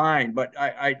that's fine. But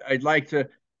I'd like to,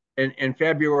 in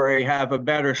February, have a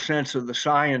better sense of the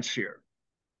science here.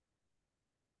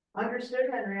 Understood,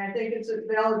 Henry. I think it's a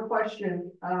valid question.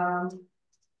 I'm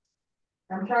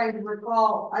trying to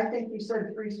recall, I think you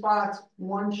said 3 spots,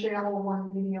 1 shallow,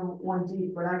 1 medium, 1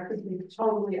 deep, but I could be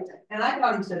totally, and I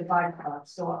thought he said 5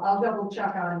 spots. So I'll double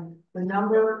check on the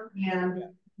number and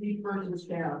deep versus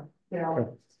shallow.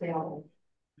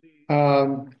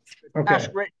 okay,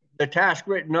 The task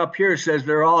written up here says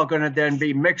they're all going to then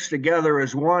be mixed together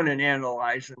as one and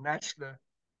analyzed, and that's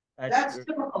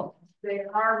typical. They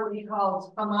are what he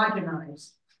calls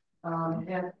homogenized.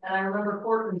 And I remember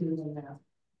Portland doing that.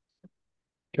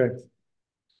 okay,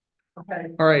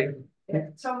 Okay. all right,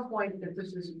 At some point, if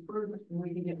this is approved and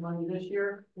we can get money this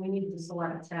year, we need to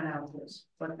select 10 out of this,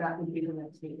 but that would be the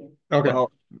next meeting. okay.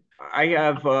 Well, I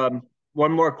have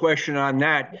one more question on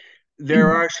that.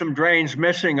 There are some drains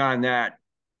missing on that.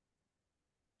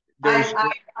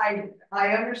 I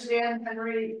understand,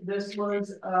 Henry. This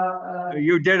was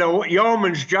You did a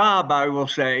yeoman's job, I will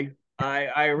say.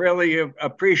 I really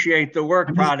appreciate the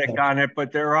work product on it,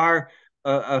 but there are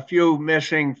a few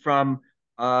missing from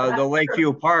the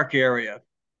Lakeview Park area.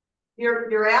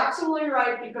 You're absolutely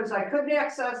right, because I couldn't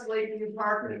access Lakeview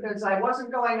Park because I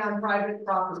wasn't going on private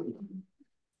property.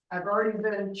 I've already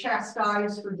been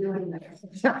chastised for doing that.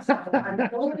 I'm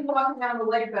only walking down the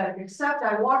lake bed, except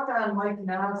I walked on Mike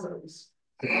Nazar's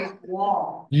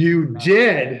wall. You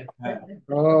did?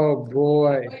 Oh,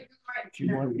 boy.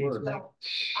 All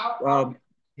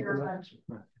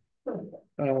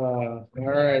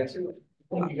right.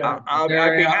 I'll be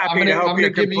happy to help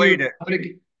you complete it.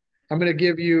 I'm gonna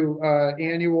give you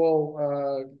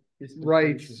annual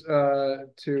rights to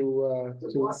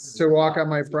walk on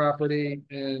my property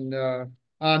and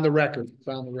on the record. It's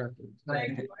on the record.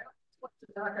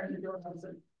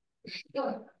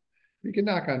 You can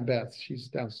knock on Beth. She's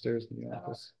downstairs in the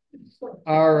office.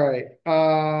 All right.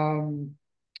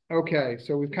 Okay,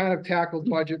 so we've kind of tackled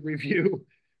budget review.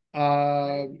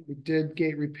 We did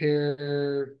gate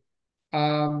repair.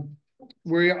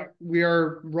 We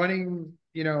are running,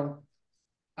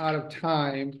 out of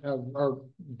time, of our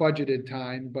budgeted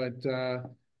time, but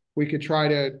we could try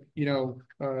to,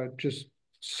 just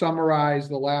summarize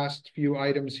the last few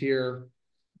items here.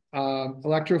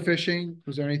 Electrofishing,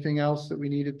 was there anything else that we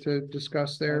needed to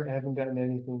discuss there? I haven't gotten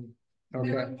anything. There's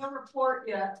Okay, no report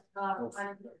yet.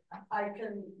 I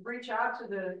can reach out to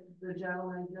the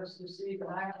gentleman just to see, but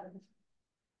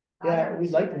Yeah,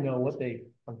 we'd like to know what they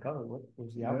uncovered, what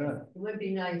was the outcome. It would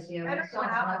be nice, yeah. I don't know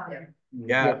how.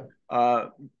 Yeah,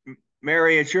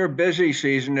 Mary, it's your busy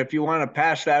season. If you want to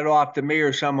pass that off to me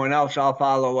or someone else, I'll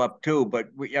follow up too. But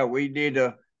we need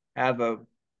to have a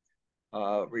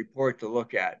report to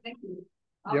look at. Thank you.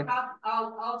 Yep.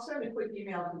 I'll send a quick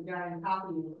email to the guy and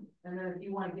copy you, and then if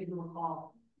you want to give him a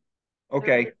call.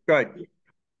 Okay, good.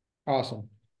 Awesome.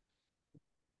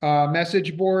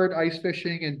 Message board, ice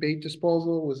fishing and bait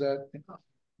disposal, was that?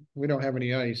 We don't have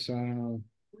any ice, I don't know.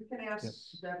 We can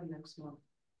ask them next month.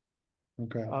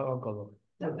 Okay. I'll go look.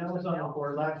 That was on the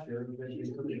board last year, but they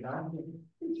took it down.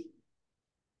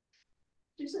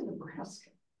 She's in Nebraska.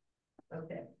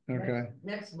 Okay. Okay.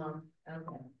 Next month,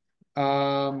 okay.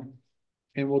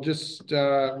 And we'll just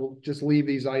leave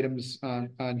these items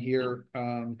on here,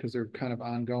 because they're kind of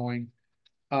ongoing.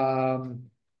 No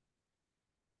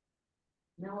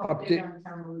Update. update on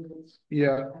town roads.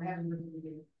 Yeah. I haven't reviewed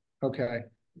it. Okay,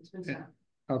 It's been sent.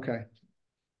 okay.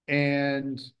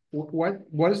 And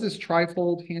what is this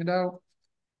trifold handout?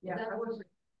 Yeah, I was.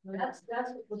 That's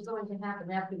what was going to happen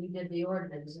after we did the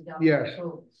ordinance and got the Yes.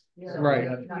 approvals. So Right. we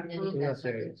haven't gotten any of that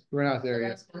stuff yet. We're not So there yet.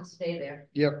 that's gonna stay there.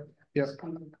 Yep, yep.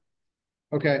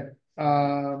 Okay,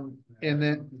 and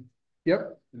then,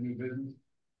 yep. The new business?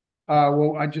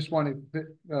 Well, I just wanted,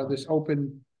 this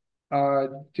open,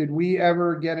 did we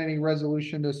ever get any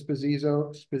resolution to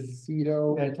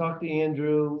Esposito? I talked to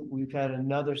Andrew, we've had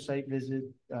another site visit,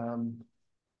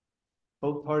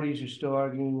 both parties are still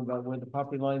arguing about where the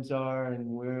property lines are and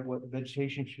what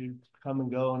vegetation should come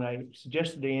and go, and I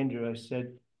suggested to Andrew, I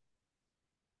said,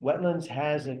 wetlands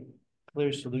has a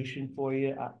clear solution for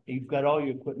you, you've got all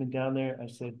your equipment down there, I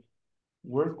said,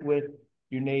 work with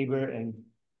your neighbor and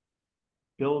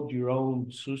build your own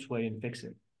sluiceway and fix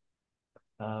it.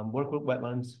 Work with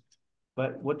wetlands,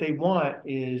 but what they want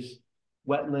is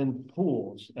wetland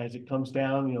pools as it comes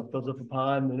down, fills up a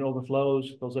pond and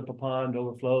overflows, fills up a pond,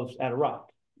 overflows at a rock.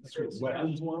 That's what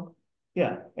wetlands want?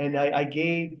 Yeah, and I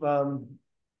gave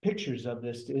pictures of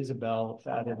this to Isabel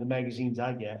out of the magazines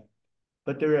I get,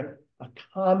 but they're a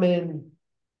common,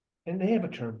 and they have a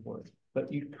term for it,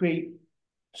 but you create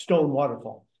stone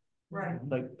waterfalls. Right.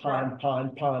 Like pond,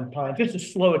 just to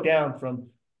slow it down from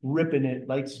ripping it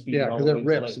light speed. Yeah, all because the it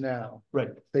way to rips lake. now. Right.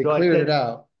 They So I cleared said- it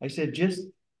out. I said, just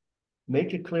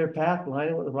make a clear path, line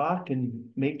it with a rock and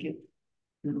make it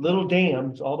little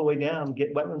dams all the way down,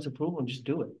 get wetlands approval and just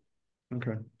do it.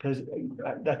 Okay. Because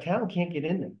the town can't get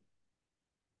in there.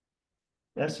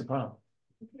 That's the problem.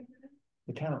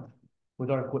 The town with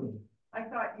our equipment. I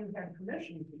thought you had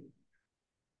permission to.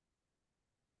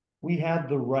 We have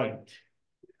the right.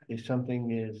 If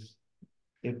something is,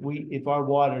 if our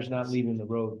water's not leaving the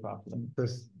road properly.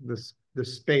 The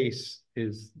space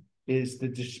is. Is the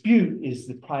dispute is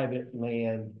the private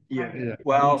land. Yeah,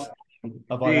 well,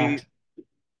 Of our access.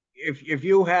 if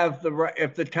you have the right,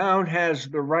 if the town has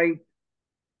the right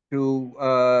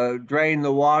to drain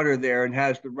the water there and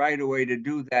has the right of way to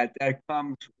do that, that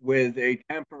comes with a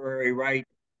temporary right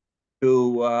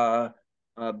to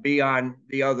be on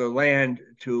the other land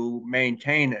to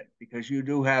maintain it, because you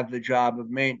do have the job of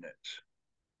maintenance.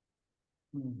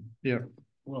 Yeah.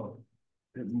 Well,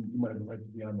 you might have right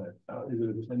to be on that. Is it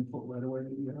a 10-foot right away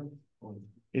that you have? Or-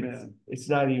 It's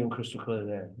not even crystal clear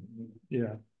there.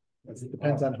 Yeah. It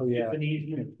depends on who you It's have. an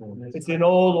easement. It's an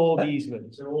old easement.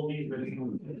 It's an old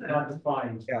easement, it's not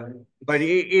defined. Yeah. right? But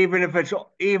even if it's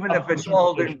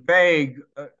old and vague,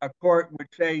 a court would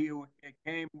say it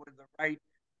came with the right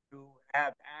to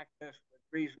have access with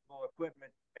reasonable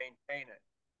equipment to maintain it,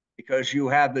 because you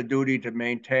have the duty to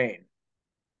maintain.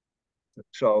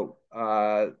 So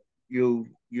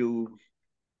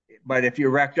but if you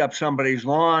wrecked up somebody's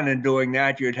lawn and doing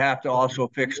that, you'd have to also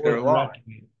fix their lawn.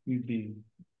 You'd be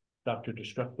Dr.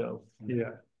 Destructo.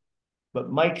 Yeah. But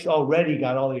Mike's already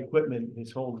got all the equipment,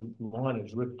 his whole lawn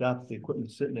is ripped up, the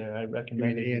equipment's sitting there, I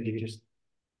recommend Andy just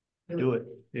do it.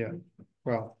 Yeah,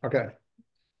 well, okay.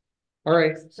 All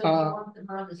right, So you want them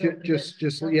on this open just,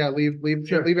 business? yeah,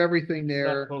 leave everything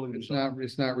there. totally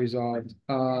It's not resolved.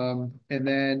 And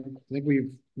then I think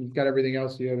we've got everything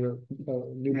else. You have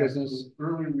a new Yeah, business. so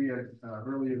earlier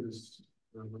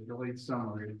with the late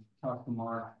summer, we talked to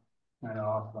Mark kind of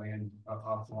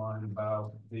offline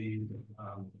about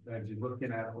as you're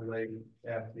looking at the lake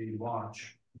at the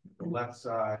launch, the left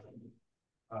side,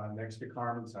 next to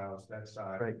Carmen's house, that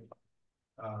side. Right.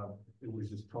 It was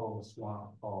just total swamp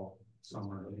all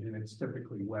summer, and it's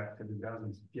typically wet because it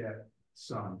doesn't get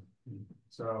sun.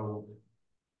 So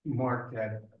Mark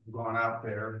had gone out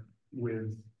there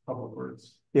with Public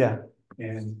Works Yeah,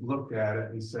 and looked at it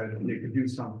and said they could do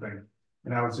something.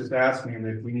 And I was just asking him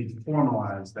if we need to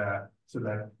formalize that so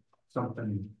that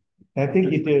something. I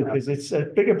think you do, because it's a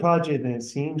bigger project than it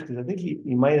seems, because I think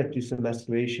you might have to do some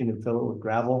excavation and fill it with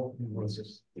gravel.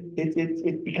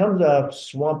 It becomes a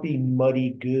swampy,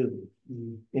 muddy goo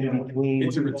in between.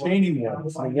 It's a retaining wall,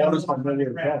 so the water's on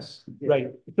nowhere else. Right,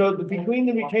 so between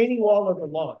the retaining wall of the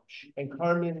launch and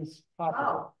Carmen's property,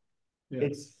 Oh,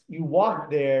 it's, you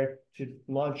walk there to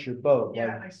launch your boat.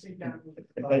 yeah, like, I see that.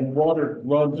 And water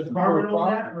runs. The Carmen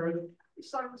on that, or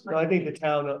No, I think the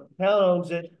town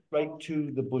owns it right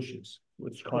to the bushes,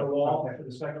 which the Carmen. wall, for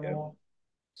the second wall?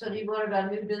 So do you want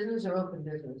about new business or open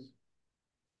business?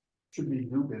 Should be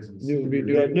new business. New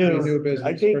business.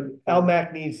 I think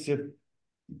LMAC needs to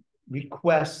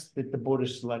request that the Board of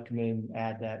Selectmen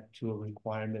add that to a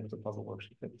requirement for Public Works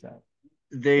to fix that.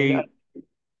 The,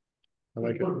 I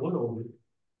like it. Put wood over it.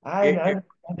 I'm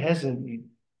hesitant.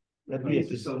 That'd be a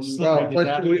Well,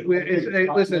 let's, hey,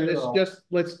 listen,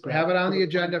 let's have it on the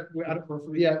agenda.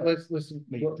 Yeah, let's listen.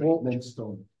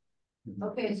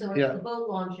 Okay, so Yeah. it's the boat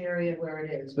launch area where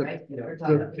it is, The- right? that we're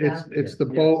talking about? It's the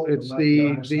boat, it's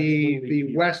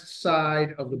the west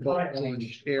side of the boat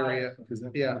launch area.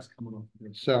 Yeah.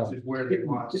 So,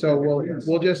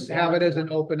 we'll just have it as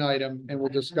an open item and we'll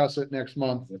discuss it next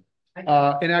month.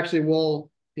 And actually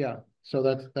so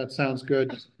that sounds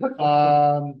good.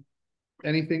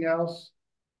 Anything else?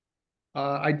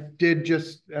 I did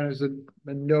just, as a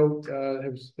note,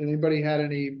 has anybody had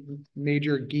any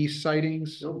major geese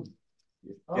sightings? Oh,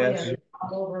 Yes. yeah,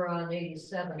 all over on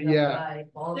 87. Yeah.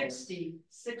 60.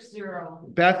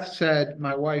 Beth said,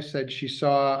 my wife said she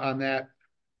saw on that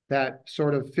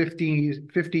sort of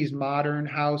 50s modern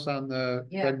house on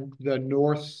the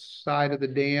north side of the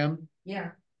dam.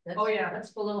 Yeah. Oh, yeah. That's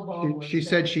below Baldwin. She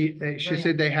said she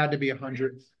said they had to be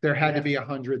 100. There had to be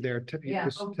 100 there Yeah.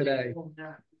 today.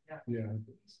 Yeah.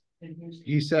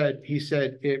 He said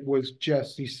it was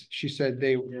just, she said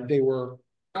they were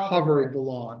covered the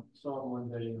lawn. Saw one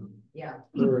day. Yeah.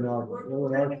 They were in our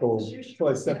cove, until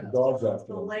I sent the dogs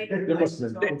after them. There must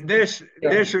have been. this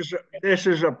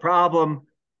is a problem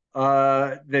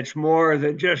that's more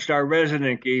than just our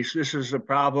resident geese. This is a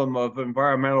problem of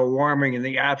environmental warming and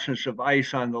the absence of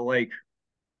ice on the lake.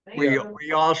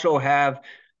 We also have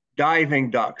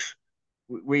diving ducks.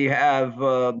 We have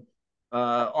 3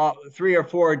 or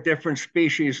 4 different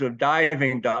species of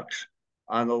diving ducks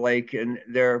on the lake, and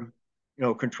they're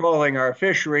controlling our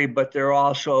fishery, but they're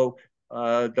also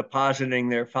depositing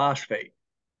their phosphate.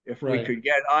 If we could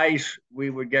get ice,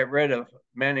 we would get rid of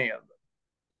many of them.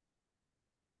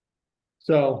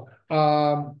 So,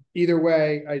 either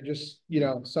way, I just,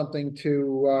 something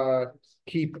to,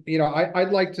 keep,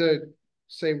 I'd like to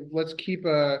say, let's keep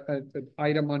an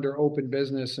item under open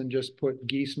business and just put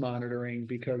geese monitoring,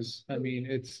 because I mean,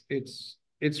 it's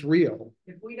real.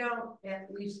 If we don't at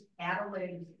least add a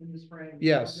lake in the spring.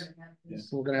 Yes.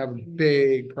 We're gonna have a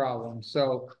big problem.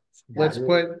 So let's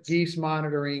put geese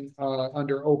monitoring,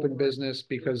 under open business,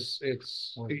 because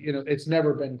it's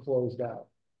never been closed out.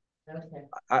 Okay.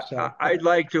 I'd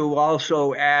like to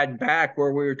also add back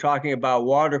where we were talking about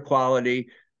water quality,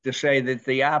 to say that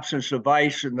the absence of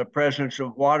ice and the presence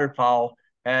of waterfowl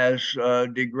has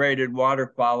degraded water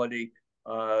quality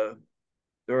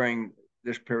during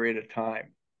this period of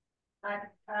time.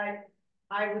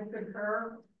 I would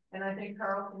concur, and I think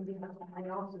Carl can do something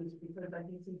else's, because I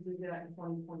think he did that in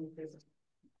 2026.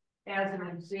 As an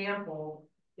example,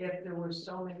 if there were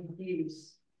so many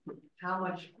geese, how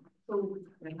much food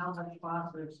and how much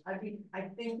phosphorus? I think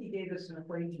he gave us an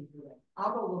equation for that.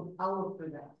 I'll look for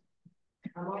that.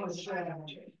 I'm always sure.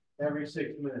 Every 6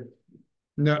 minutes.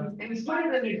 No, And it's not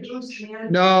even a goose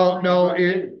man.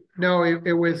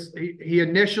 it was, he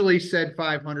initially said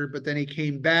 500, but then he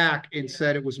came back and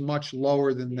said it was much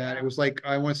lower than that. It was like,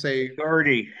 I want to say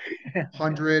 30.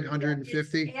 100,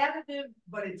 150. It's additive,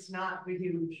 but it's not the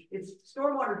huge, it's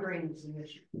stormwater drainage is an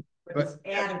issue, but it's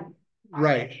additive.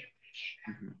 Right.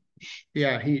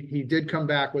 Yeah, he did come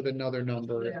back with another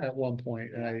number at one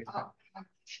point. And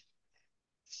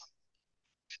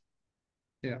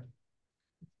yeah.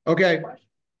 Okay.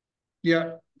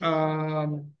 Yeah.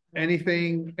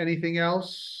 Anything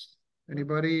else?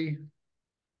 Anybody?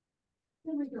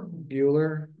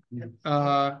 Bueller?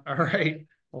 All right.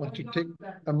 I'll let you take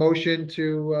a motion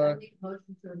to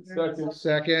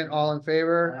second. All in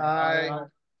favor? Aye.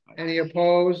 Any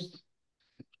opposed?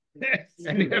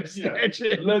 Any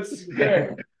abstention? Let's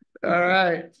go. All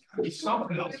right. There's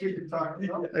something else we can talk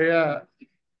about. Yeah.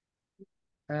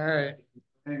 All right.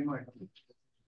 Hey, Mike.